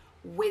growth,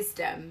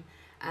 wisdom,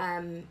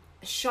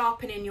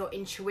 sharpening your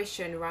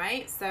intuition,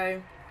 right?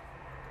 So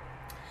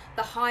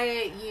the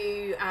higher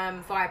you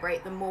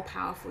vibrate, the more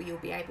powerful you'll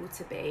be able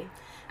to be,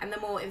 and the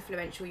more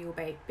influential you'll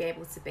be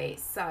able to be.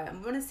 So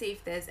I'm going to see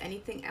if there's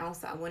anything else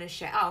that I want to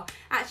share. Oh,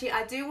 actually,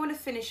 I do want to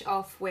finish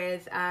off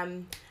with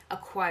a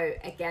quote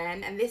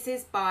again, and this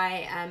is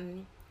by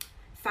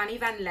Fanny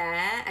Van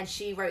Leer, and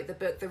she wrote the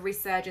book The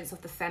Resurgence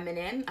of the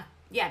Feminine.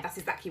 Yeah, that's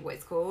exactly what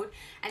it's called.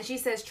 And she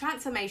says,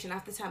 transformation, I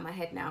have to turn my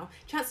head now,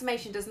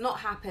 transformation does not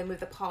happen with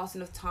the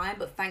passing of time,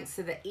 but thanks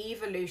to the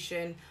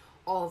evolution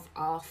of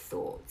our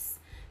thoughts.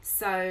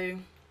 So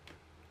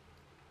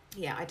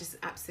yeah, I just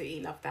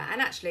absolutely love that.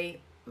 And actually,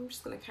 I'm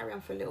just going to carry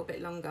on for a little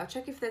bit longer. I'll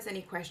check if there's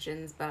any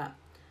questions, but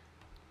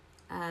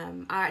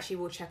I actually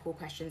will check all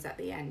questions at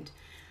the end.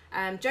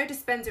 Joe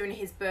Dispenza, in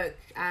his book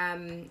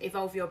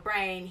Evolve Your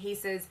Brain, he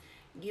says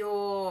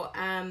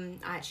I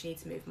actually need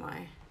to move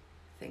my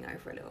thing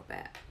over a little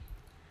bit.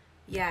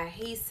 Yeah,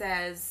 he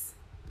says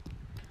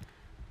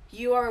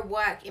you are a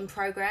work in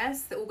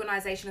progress. The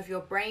organization of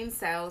your brain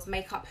cells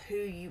make up who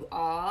you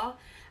are,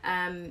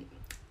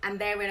 and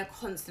they're in a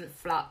constant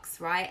flux,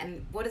 right?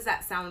 And what does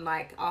that sound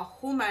like? Our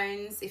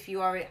hormones, if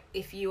you are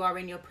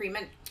in your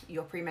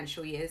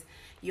premenstrual years,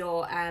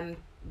 your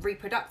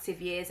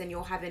reproductive years, and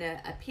you're having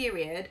a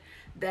period,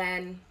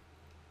 then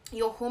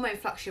your hormone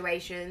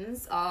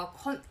fluctuations are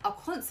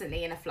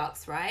constantly in a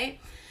flux, right?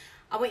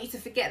 I want you to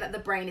forget that the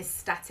brain is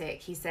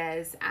static, he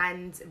says,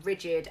 and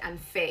rigid and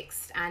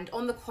fixed. And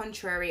on the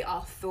contrary,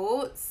 our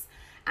thoughts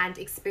and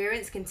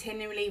experience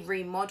continually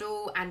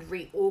remodel and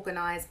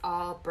reorganize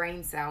our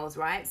brain cells,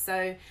 right?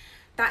 So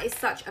that is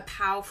such a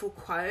powerful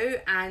quote.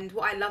 And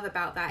what I love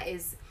about that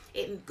is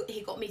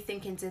he got me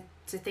thinking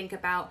to think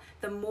about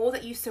the more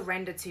that you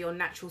surrender to your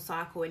natural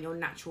cycle and your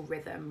natural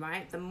rhythm,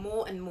 right? The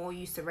more and more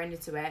you surrender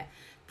to it,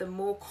 the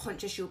more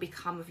conscious you'll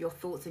become of your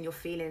thoughts and your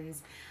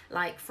feelings.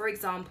 Like, for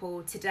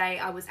example, today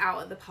I was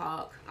out at the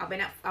park. I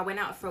went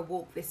out for a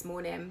walk this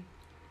morning,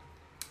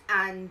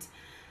 and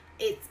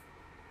it's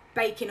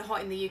baking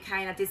hot in the UK,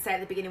 and I did say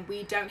at the beginning,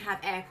 we don't have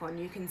aircon.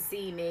 You can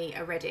see me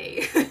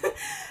already.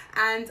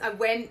 And I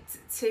went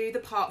to the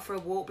park for a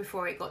walk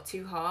before it got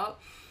too hot.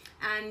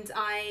 And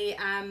I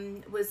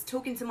was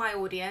talking to my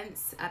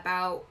audience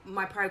about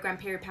my program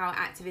Period Power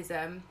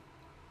Activism.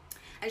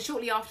 And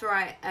shortly after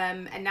I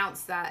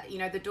announced that, you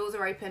know, the doors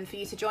are open for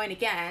you to join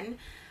again,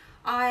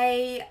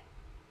 I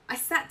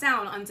sat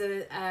down on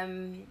the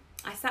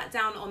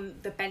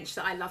bench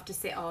that I love to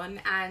sit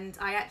on, and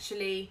I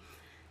actually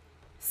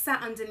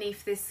sat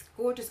underneath this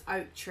gorgeous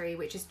oak tree,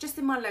 which is just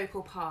in my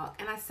local park.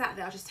 And I sat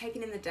there, I was just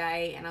taking in the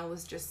day, and I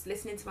was just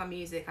listening to my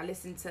music. I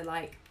listened to,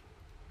 like,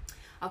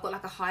 I've got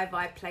like a high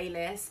vibe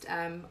playlist,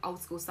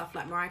 old school stuff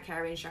like Mariah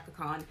Carey and Shaka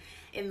Khan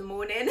in the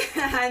morning.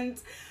 And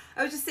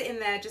I was just sitting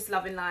there just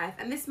loving life.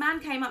 And this man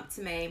came up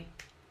to me,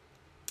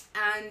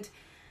 and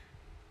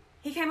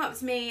he came up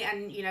to me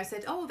and, you know,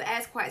 said, oh, the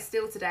air's quite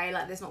still today,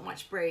 like there's not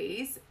much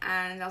breeze.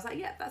 And I was like,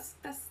 yeah, that's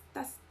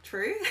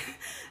true.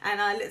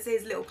 And I looked at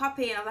his little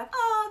puppy, and I was like,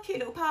 oh, cute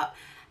little pup.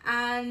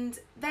 And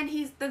then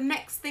the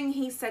next thing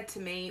he said to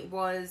me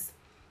was,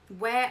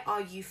 where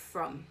are you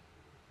from?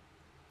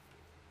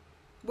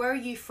 Where are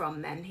you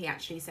from then? He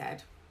actually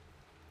said.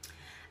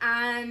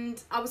 And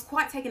I was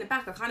quite taken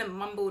aback. I kind of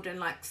mumbled and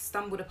like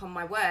stumbled upon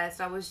my words.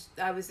 I was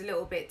a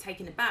little bit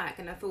taken aback,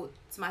 and I thought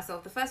to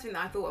myself, the first thing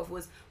that I thought of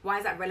was, why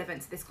is that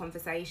relevant to this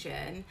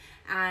conversation?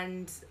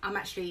 And I'm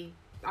actually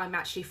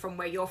from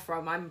where you're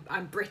from.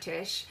 I'm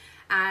British,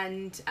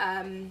 and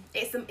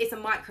it's a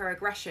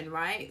microaggression,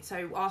 right?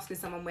 So asking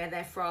someone where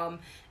they're from,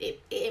 it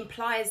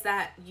implies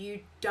that you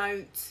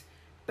don't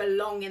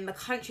belong in the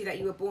country that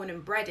you were born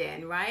and bred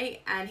in,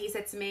 right? And he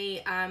said to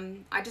me,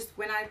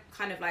 when I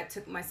kind of like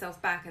took myself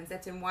back and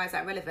said to him, why is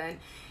that relevant?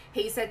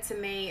 He said to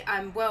me,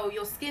 well,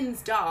 your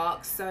skin's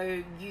dark,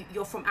 so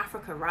you're from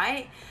Africa,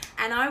 right?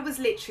 And I was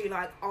literally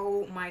like,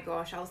 oh my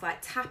gosh. I was like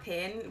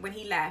tapping when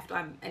he left.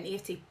 I'm an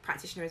EFT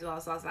practitioner as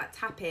well, so I was like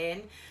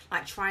tapping,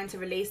 like trying to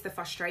release the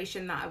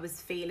frustration that I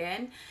was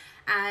feeling.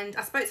 And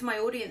I spoke to my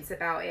audience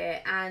about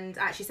it, and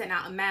I actually sent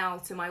out a mail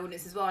to my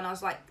audience as well, and I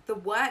was like, the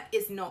work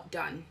is not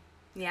done.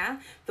 Yeah,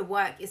 the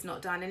work is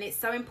not done. And it's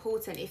so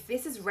important, if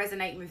this is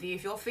resonating with you,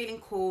 if you're feeling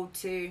called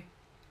to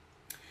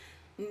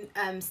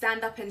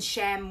stand up and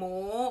share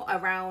more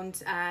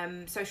around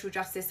social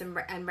justice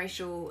and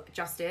racial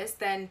justice,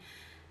 then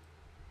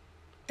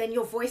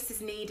your voice is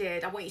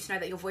needed. I want you to know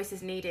that your voice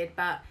is needed.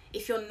 But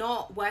if you're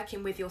not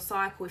working with your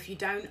cycle, if you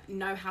don't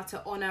know how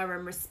to honor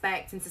and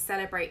respect and to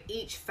celebrate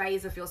each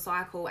phase of your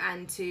cycle,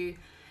 and to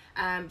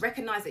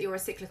recognize that you're a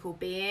cyclical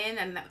being,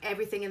 and that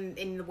everything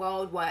in the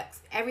world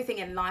works, everything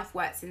in life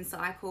works in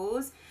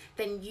cycles,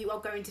 then you are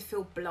going to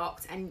feel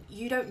blocked. And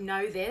you don't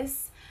know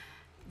this.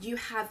 You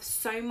have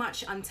so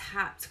much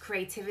untapped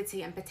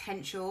creativity and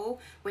potential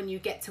when you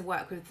get to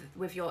work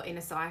with your inner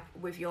cycle,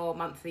 with your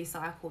monthly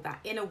cycle, that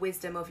inner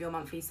wisdom of your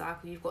monthly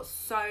cycle. You've got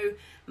so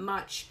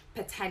much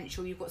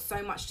potential. You've got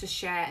so much to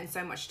share and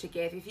so much to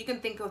give. If you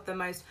can think of the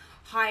most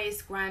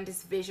highest,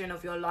 grandest vision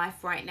of your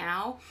life right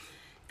now,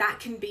 that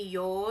can be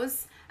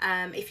yours.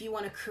 If you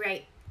want to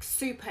create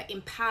super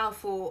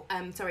powerful,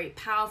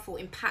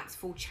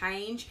 impactful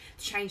change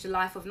to change the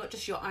life of not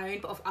just your own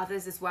but of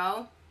others as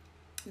well,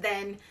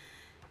 then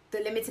the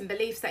limiting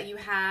beliefs that you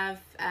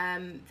have,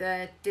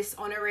 the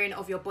dishonoring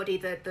of your body,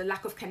 the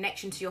lack of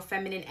connection to your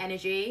feminine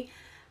energy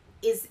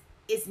is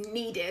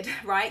needed,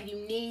 right? You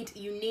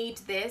need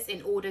this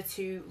in order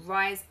to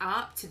rise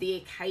up to the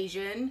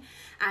occasion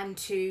and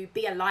to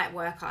be a light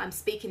worker. I'm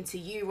speaking to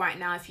you right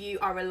now. If you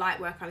are a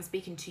light worker, I'm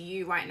speaking to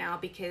you right now,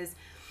 because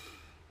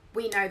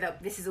we know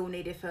that this is all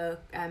needed for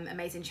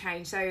amazing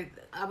change. So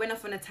I went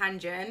off on a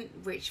tangent,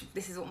 which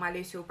this is what my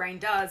luteal brain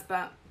does,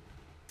 but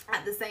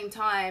at the same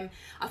time,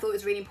 I thought it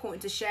was really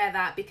important to share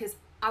that, because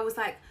I was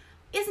like,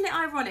 isn't it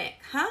ironic,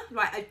 huh?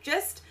 Right, I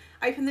just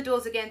opened the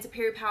doors again to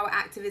period power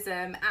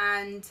activism,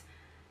 and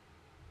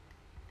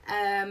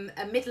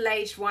a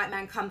middle-aged white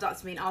man comes up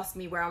to me and asks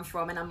me where I'm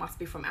from, and I must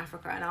be from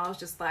Africa. And I was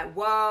just like,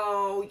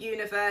 whoa,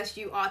 universe,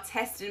 you are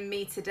testing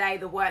me today.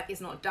 The work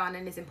is not done,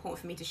 and it's important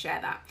for me to share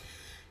that.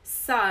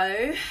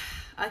 So,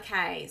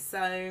 okay,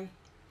 so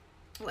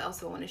what else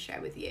do I want to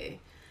share with you?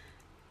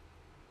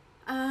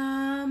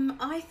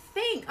 I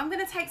think I'm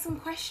going to take some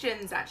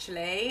questions,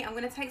 actually. I'm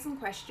going to take some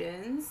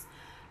questions.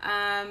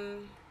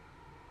 And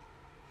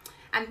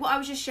what I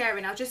was just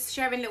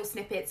sharing little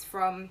snippets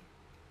from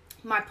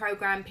my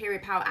program,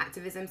 Period Power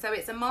Activism. So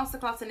it's a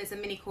masterclass and it's a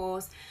mini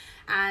course,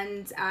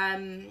 and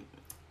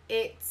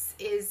it's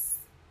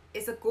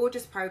a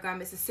gorgeous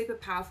program. It's a super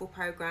powerful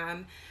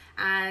program,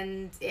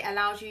 and it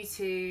allows you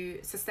to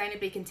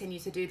sustainably continue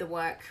to do the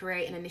work,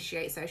 create and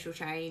initiate social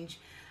change,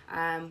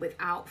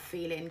 without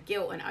feeling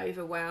guilt and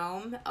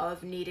overwhelm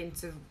of needing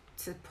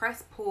to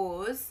press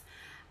pause.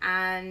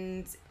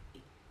 And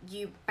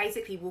you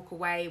basically walk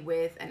away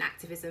with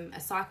a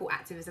cycle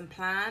activism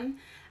plan,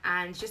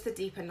 and just a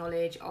deeper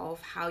knowledge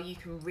of how you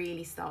can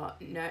really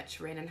start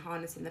nurturing and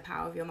harnessing the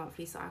power of your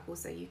monthly cycle,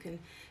 so you can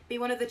be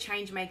one of the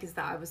change makers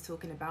that I was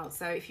talking about.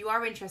 So if you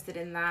are interested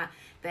in that,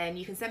 then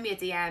you can send me a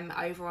DM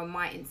over on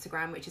my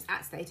Instagram, which is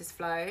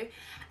 @statusflow,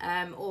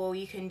 or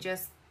you can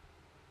just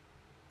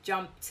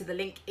jump to the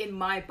link in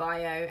my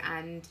bio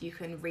and you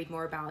can read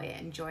more about it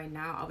and join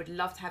now. I would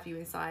love to have you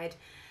inside.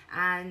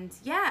 And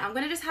yeah, I'm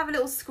gonna just have a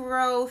little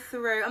scroll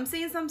through. I'm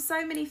seeing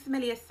so many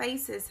familiar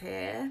faces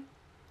here.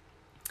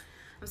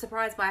 I'm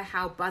surprised by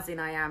how buzzing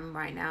I am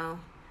right now.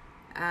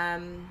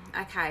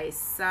 Okay,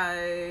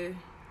 so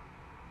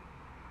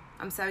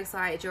I'm so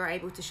excited you're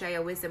able to share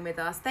your wisdom with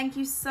us. Thank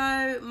you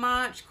so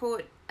much,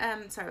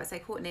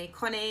 Courtney.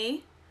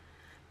 Connie,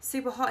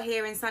 super hot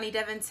here in sunny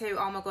Devon too.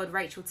 Oh my God,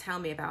 Rachel, tell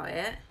me about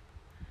it.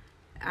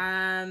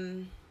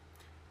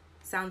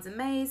 Sounds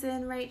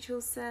amazing, Rachel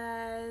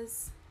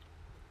says.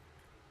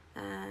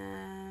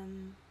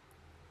 Can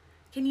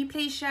you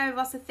please share with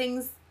us the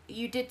things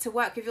you did to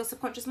work with your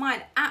subconscious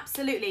mind?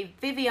 Absolutely,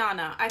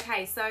 Viviana.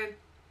 Okay, so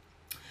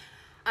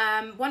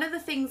one of the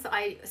things that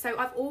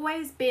I've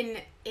always been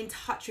in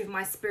touch with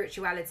my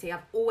spirituality. I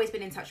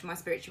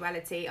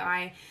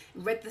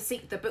read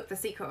the book The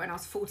Secret when I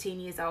was 14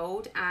 years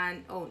old,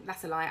 and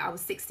that's a lie, I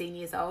was 16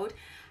 years old,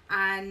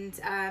 and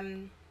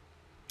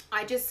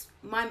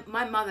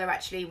my mother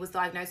actually was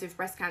diagnosed with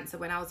breast cancer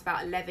when I was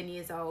about 11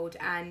 years old,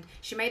 and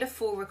she made a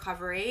full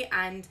recovery,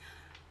 and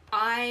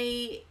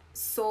I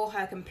saw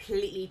her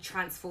completely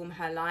transform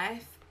her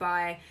life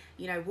by,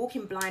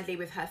 walking blindly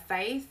with her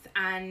faith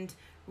and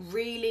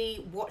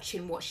really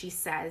watching what she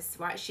says,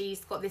 right?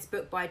 She's got this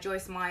book by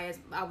Joyce Myers.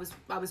 I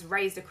was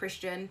raised a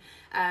Christian.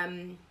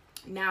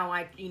 Now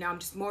I'm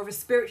just more of a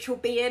spiritual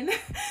being,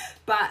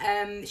 but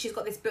she's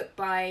got this book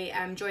by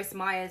Joyce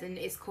Myers, and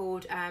it's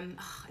called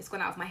it's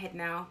gone out of my head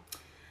now.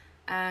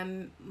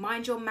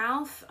 Mind Your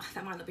Mouth. Oh,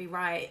 that might not be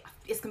right.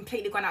 It's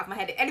completely gone out of my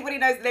head. If anybody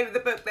knows the name of the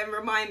book, then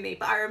remind me.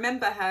 But I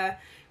remember her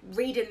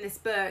reading this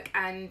book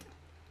and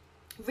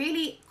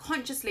really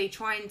consciously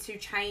trying to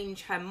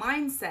change her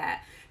mindset.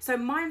 So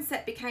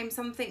mindset became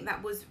something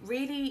that was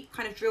really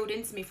kind of drilled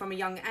into me from a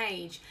young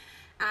age.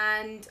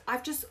 And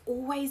I've just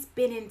always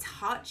been in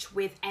touch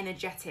with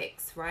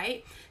energetics,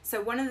 right?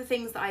 So one of the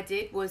things that I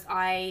did was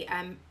I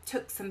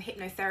took some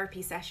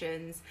hypnotherapy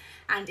sessions,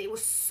 and it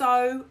was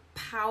so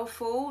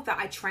powerful that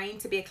I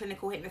trained to be a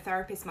clinical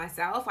hypnotherapist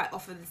myself. I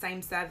offer the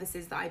same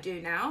services that I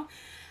do now,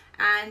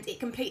 and it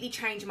completely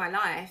changed my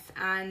life.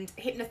 And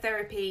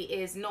hypnotherapy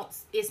is not,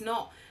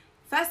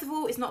 first of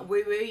all, it's not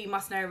woo-woo. You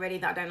must know already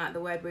that I don't like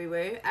the word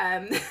woo-woo.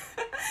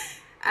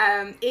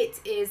 It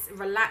is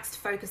relaxed,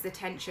 focused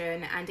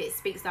attention, and it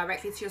speaks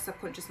directly to your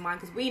subconscious mind,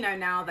 because we know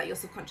now that your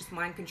subconscious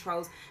mind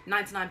controls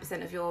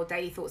 99% of your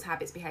daily thoughts,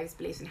 habits, behaviors,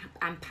 beliefs,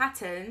 and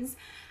patterns,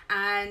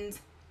 and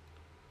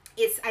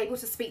it's able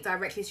to speak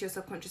directly to your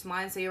subconscious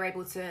mind, so you're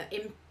able to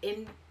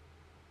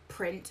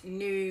imprint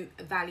new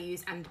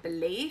values and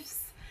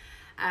beliefs,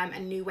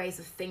 and new ways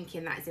of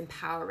thinking that is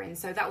empowering.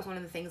 So that was one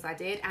of the things I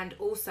did. And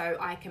also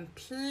I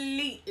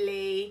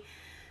completely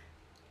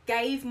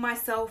gave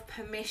myself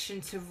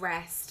permission to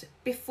rest.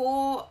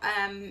 Before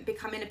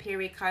becoming a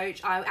period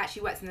coach, I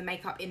actually worked in the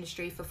makeup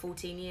industry for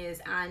 14 years,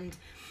 and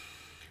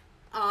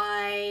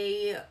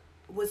I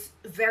was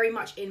very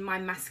much in my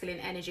masculine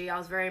energy. I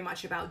was very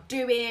much about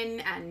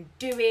doing and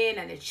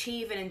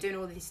achieving and doing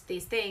all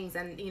these things.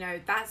 And, you know,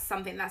 that's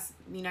something that's,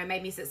 you know,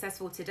 made me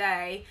successful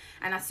today.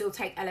 And I still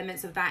take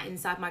elements of that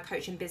inside my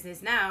coaching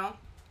business now.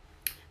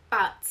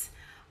 But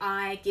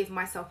I give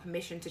myself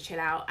permission to chill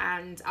out,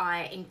 and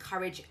I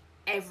encourage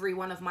every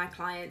one of my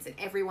clients and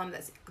everyone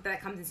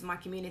that comes into my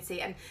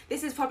community. And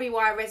this is probably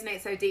why I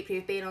resonate so deeply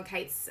with being on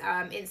Kate's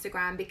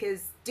Instagram,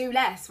 because do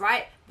less,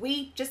 right?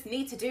 We just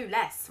need to do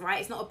less, right?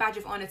 It's not a badge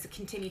of honor to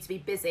continue to be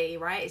busy,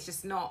 right? It's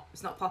just not,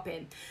 it's not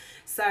popping.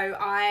 So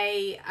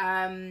I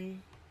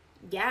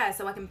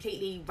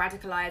completely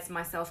radicalized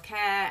my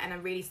self-care, and I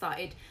really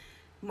started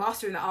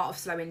mastering the art of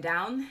slowing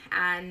down.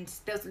 And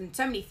there's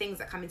so many things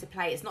that come into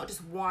play. It's not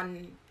just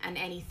one and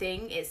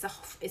anything. It's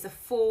a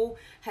full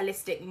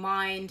holistic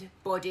mind,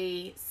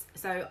 body.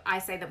 So I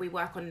say that we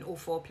work on all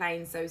 4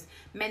 planes. So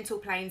mental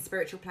plane,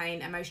 spiritual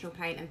plane, emotional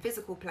plane, and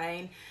physical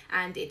plane.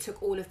 And it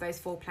took all of those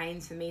 4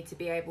 planes for me to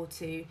be able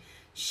to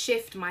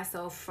shift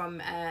myself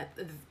from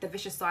the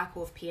vicious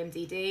cycle of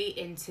PMDD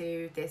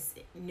into this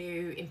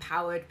new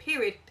empowered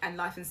period and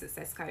life and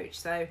success coach.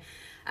 So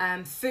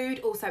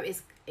food also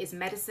is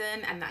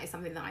medicine, and that is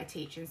something that I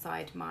teach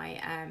inside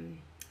my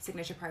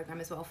signature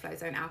program as well, Flow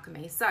Zone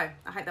Alchemy. So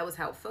I hope that was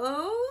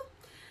helpful.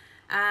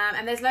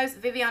 And there's loads,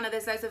 Viviana,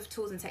 there's loads of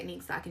tools and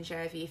techniques that I can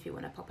share with you if you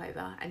want to pop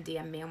over and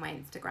DM me on my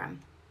Instagram.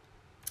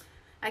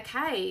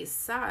 Okay,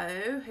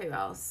 so who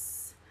else?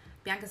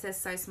 Bianca says,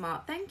 so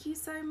smart. Thank you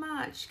so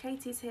much.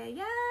 Katie's here.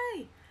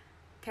 Yay.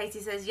 Katie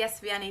says, yes,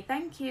 Vianney.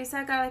 Thank you.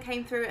 So glad I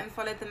came through and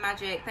followed the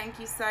magic. Thank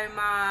you so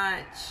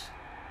much.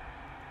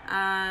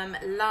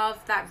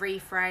 Love that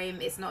reframe.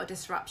 It's not a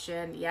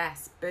disruption.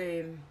 Yes.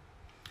 Boom.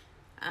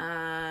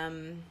 Let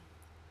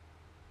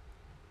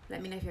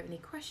me know if you have any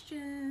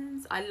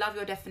questions. I love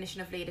your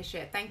definition of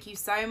leadership. Thank you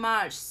so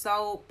much.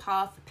 Soul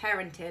Path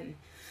Parenting.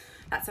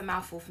 That's a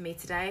mouthful for me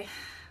today.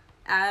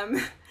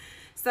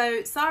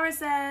 So Sarah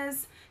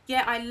says,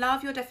 yeah, I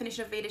love your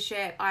definition of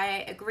leadership.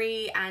 I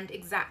agree, and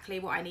exactly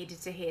what I needed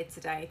to hear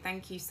today.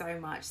 Thank you so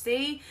much.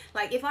 See,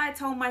 like if I had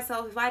told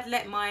myself, if I'd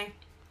let my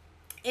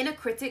inner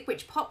critic,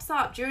 which pops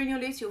up during your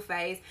luteal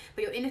phase,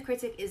 but your inner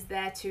critic is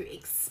there to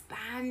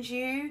expand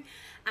you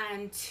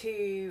and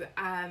to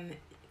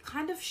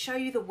kind of show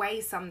you the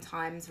way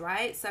sometimes,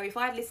 right? So if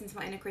I'd listened to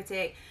my inner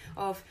critic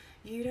of,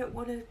 you don't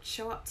want to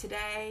show up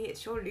today,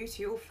 it's your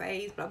luteal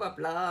phase, blah, blah,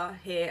 blah,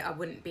 here, I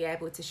wouldn't be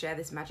able to share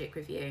this magic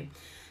with you.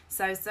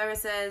 So Sarah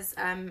says,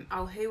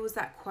 oh, who was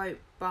that quote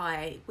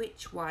by?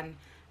 Which one?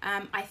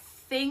 I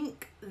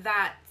think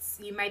that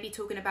you may be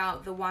talking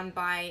about the one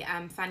by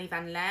Fanny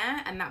Van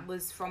Leer, and that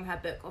was from her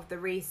book of The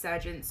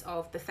Resurgence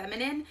of the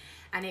Feminine.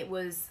 And it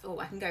was, oh,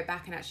 I can go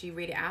back and actually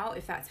read it out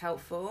if that's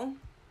helpful.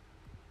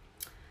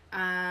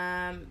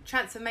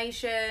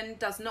 Transformation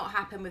does not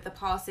happen with the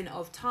passing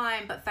of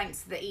time, but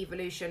thanks to the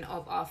evolution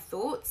of our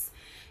thoughts,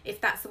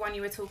 if that's the one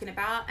you were talking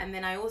about. And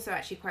then I also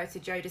actually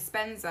quoted Joe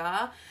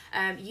Dispenza,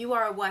 you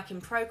are a work in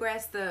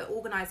progress. The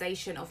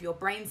organization of your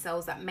brain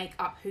cells that make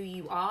up who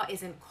you are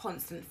is in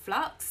constant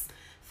flux.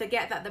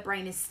 Forget that the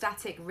brain is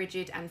static,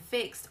 rigid, and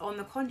fixed. On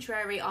the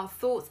contrary, our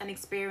thoughts and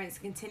experience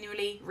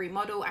continually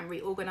remodel and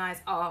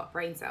reorganize our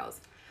brain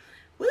cells.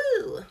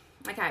 Woo!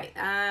 Okay,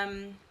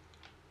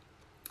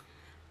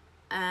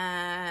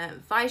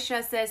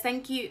 Vaisha says,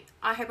 thank you.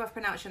 I hope I've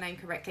pronounced your name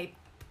correctly.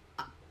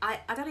 I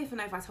don't even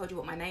know if I told you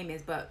what my name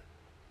is, but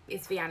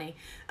it's Vianney.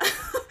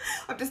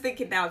 I'm just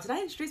thinking now, did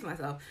I introduce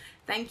myself?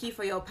 Thank you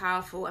for your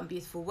powerful and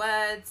beautiful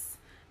words.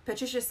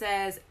 Patricia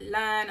says,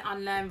 learn,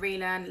 unlearn,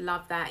 relearn.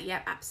 Love that.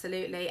 Yep,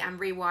 absolutely. And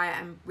rewire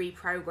and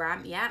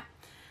reprogram. Yep.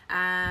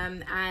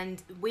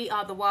 And We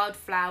Are the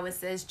Wildflower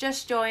says,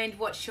 just joined.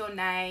 What's your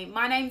name?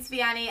 My name's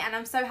Vianney, and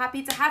I'm so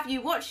happy to have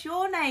you. What's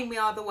your name? We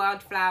Are the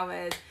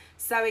Wildflowers.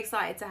 So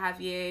excited to have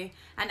you.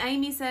 And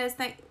Amy says,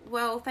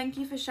 thank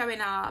you for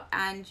showing up,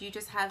 and you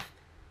just have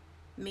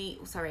me,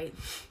 sorry.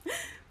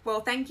 Well,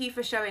 thank you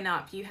for showing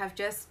up. You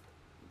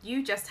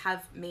just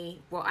have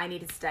me what I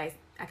needed today.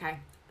 Okay.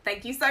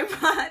 Thank you so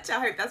much. I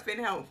hope that's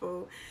been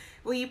helpful.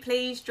 Will you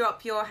please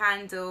drop your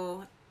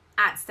handle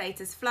at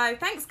Status Flow?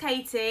 Thanks,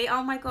 Katie.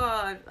 Oh my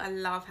God. I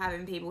love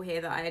having people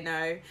here that I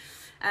know.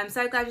 I'm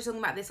so glad you're talking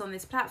about this on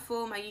this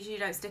platform. I usually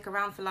don't stick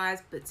around for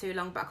lives but too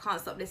long, but I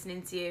can't stop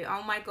listening to you.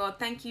 Oh my God,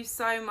 thank you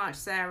so much,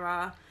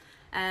 Sarah.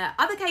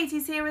 Other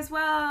Katie's here as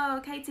well.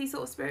 Katie,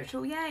 sort of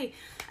spiritual, yay.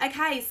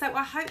 Okay, so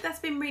I hope that's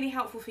been really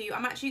helpful for you.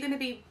 I'm actually going to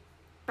be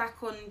back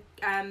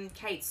on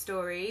Kate's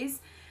stories,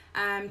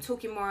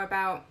 talking more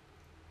about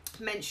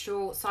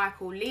menstrual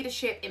cycle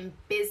leadership in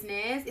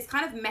business. It's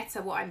kind of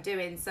meta what I'm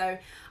doing. So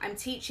I'm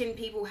teaching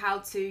people how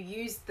to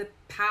use the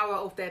power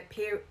of their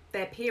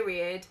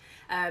period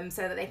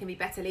so that they can be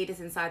better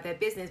leaders inside their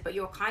business. But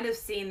you're kind of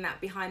seeing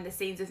that behind the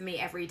scenes with me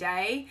every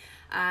day.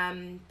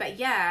 But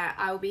yeah,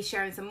 I will be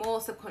sharing some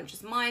more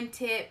subconscious mind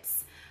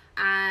tips.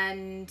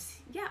 And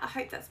yeah, I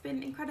hope that's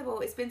been incredible.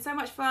 It's been so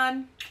much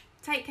fun.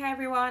 Take care,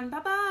 everyone. Bye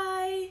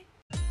bye.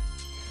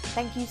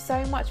 Thank you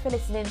so much for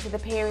listening to the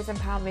Periods and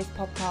Power Moves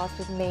podcast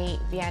with me,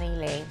 Vianney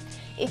Lee.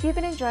 If you've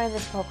been enjoying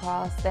this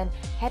podcast, then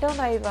head on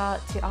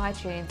over to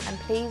iTunes and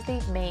please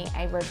leave me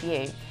a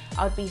review.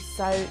 I would be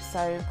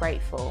so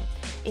grateful.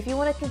 If you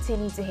want to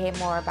continue to hear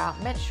more about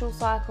menstrual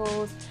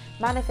cycles,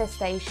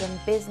 manifestation,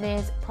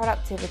 business,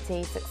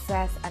 productivity,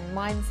 success and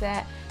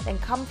mindset, then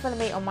come follow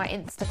me on my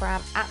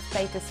Instagram at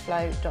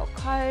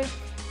statusflow.co,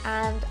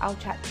 and I'll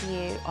chat to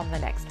you on the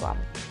next one.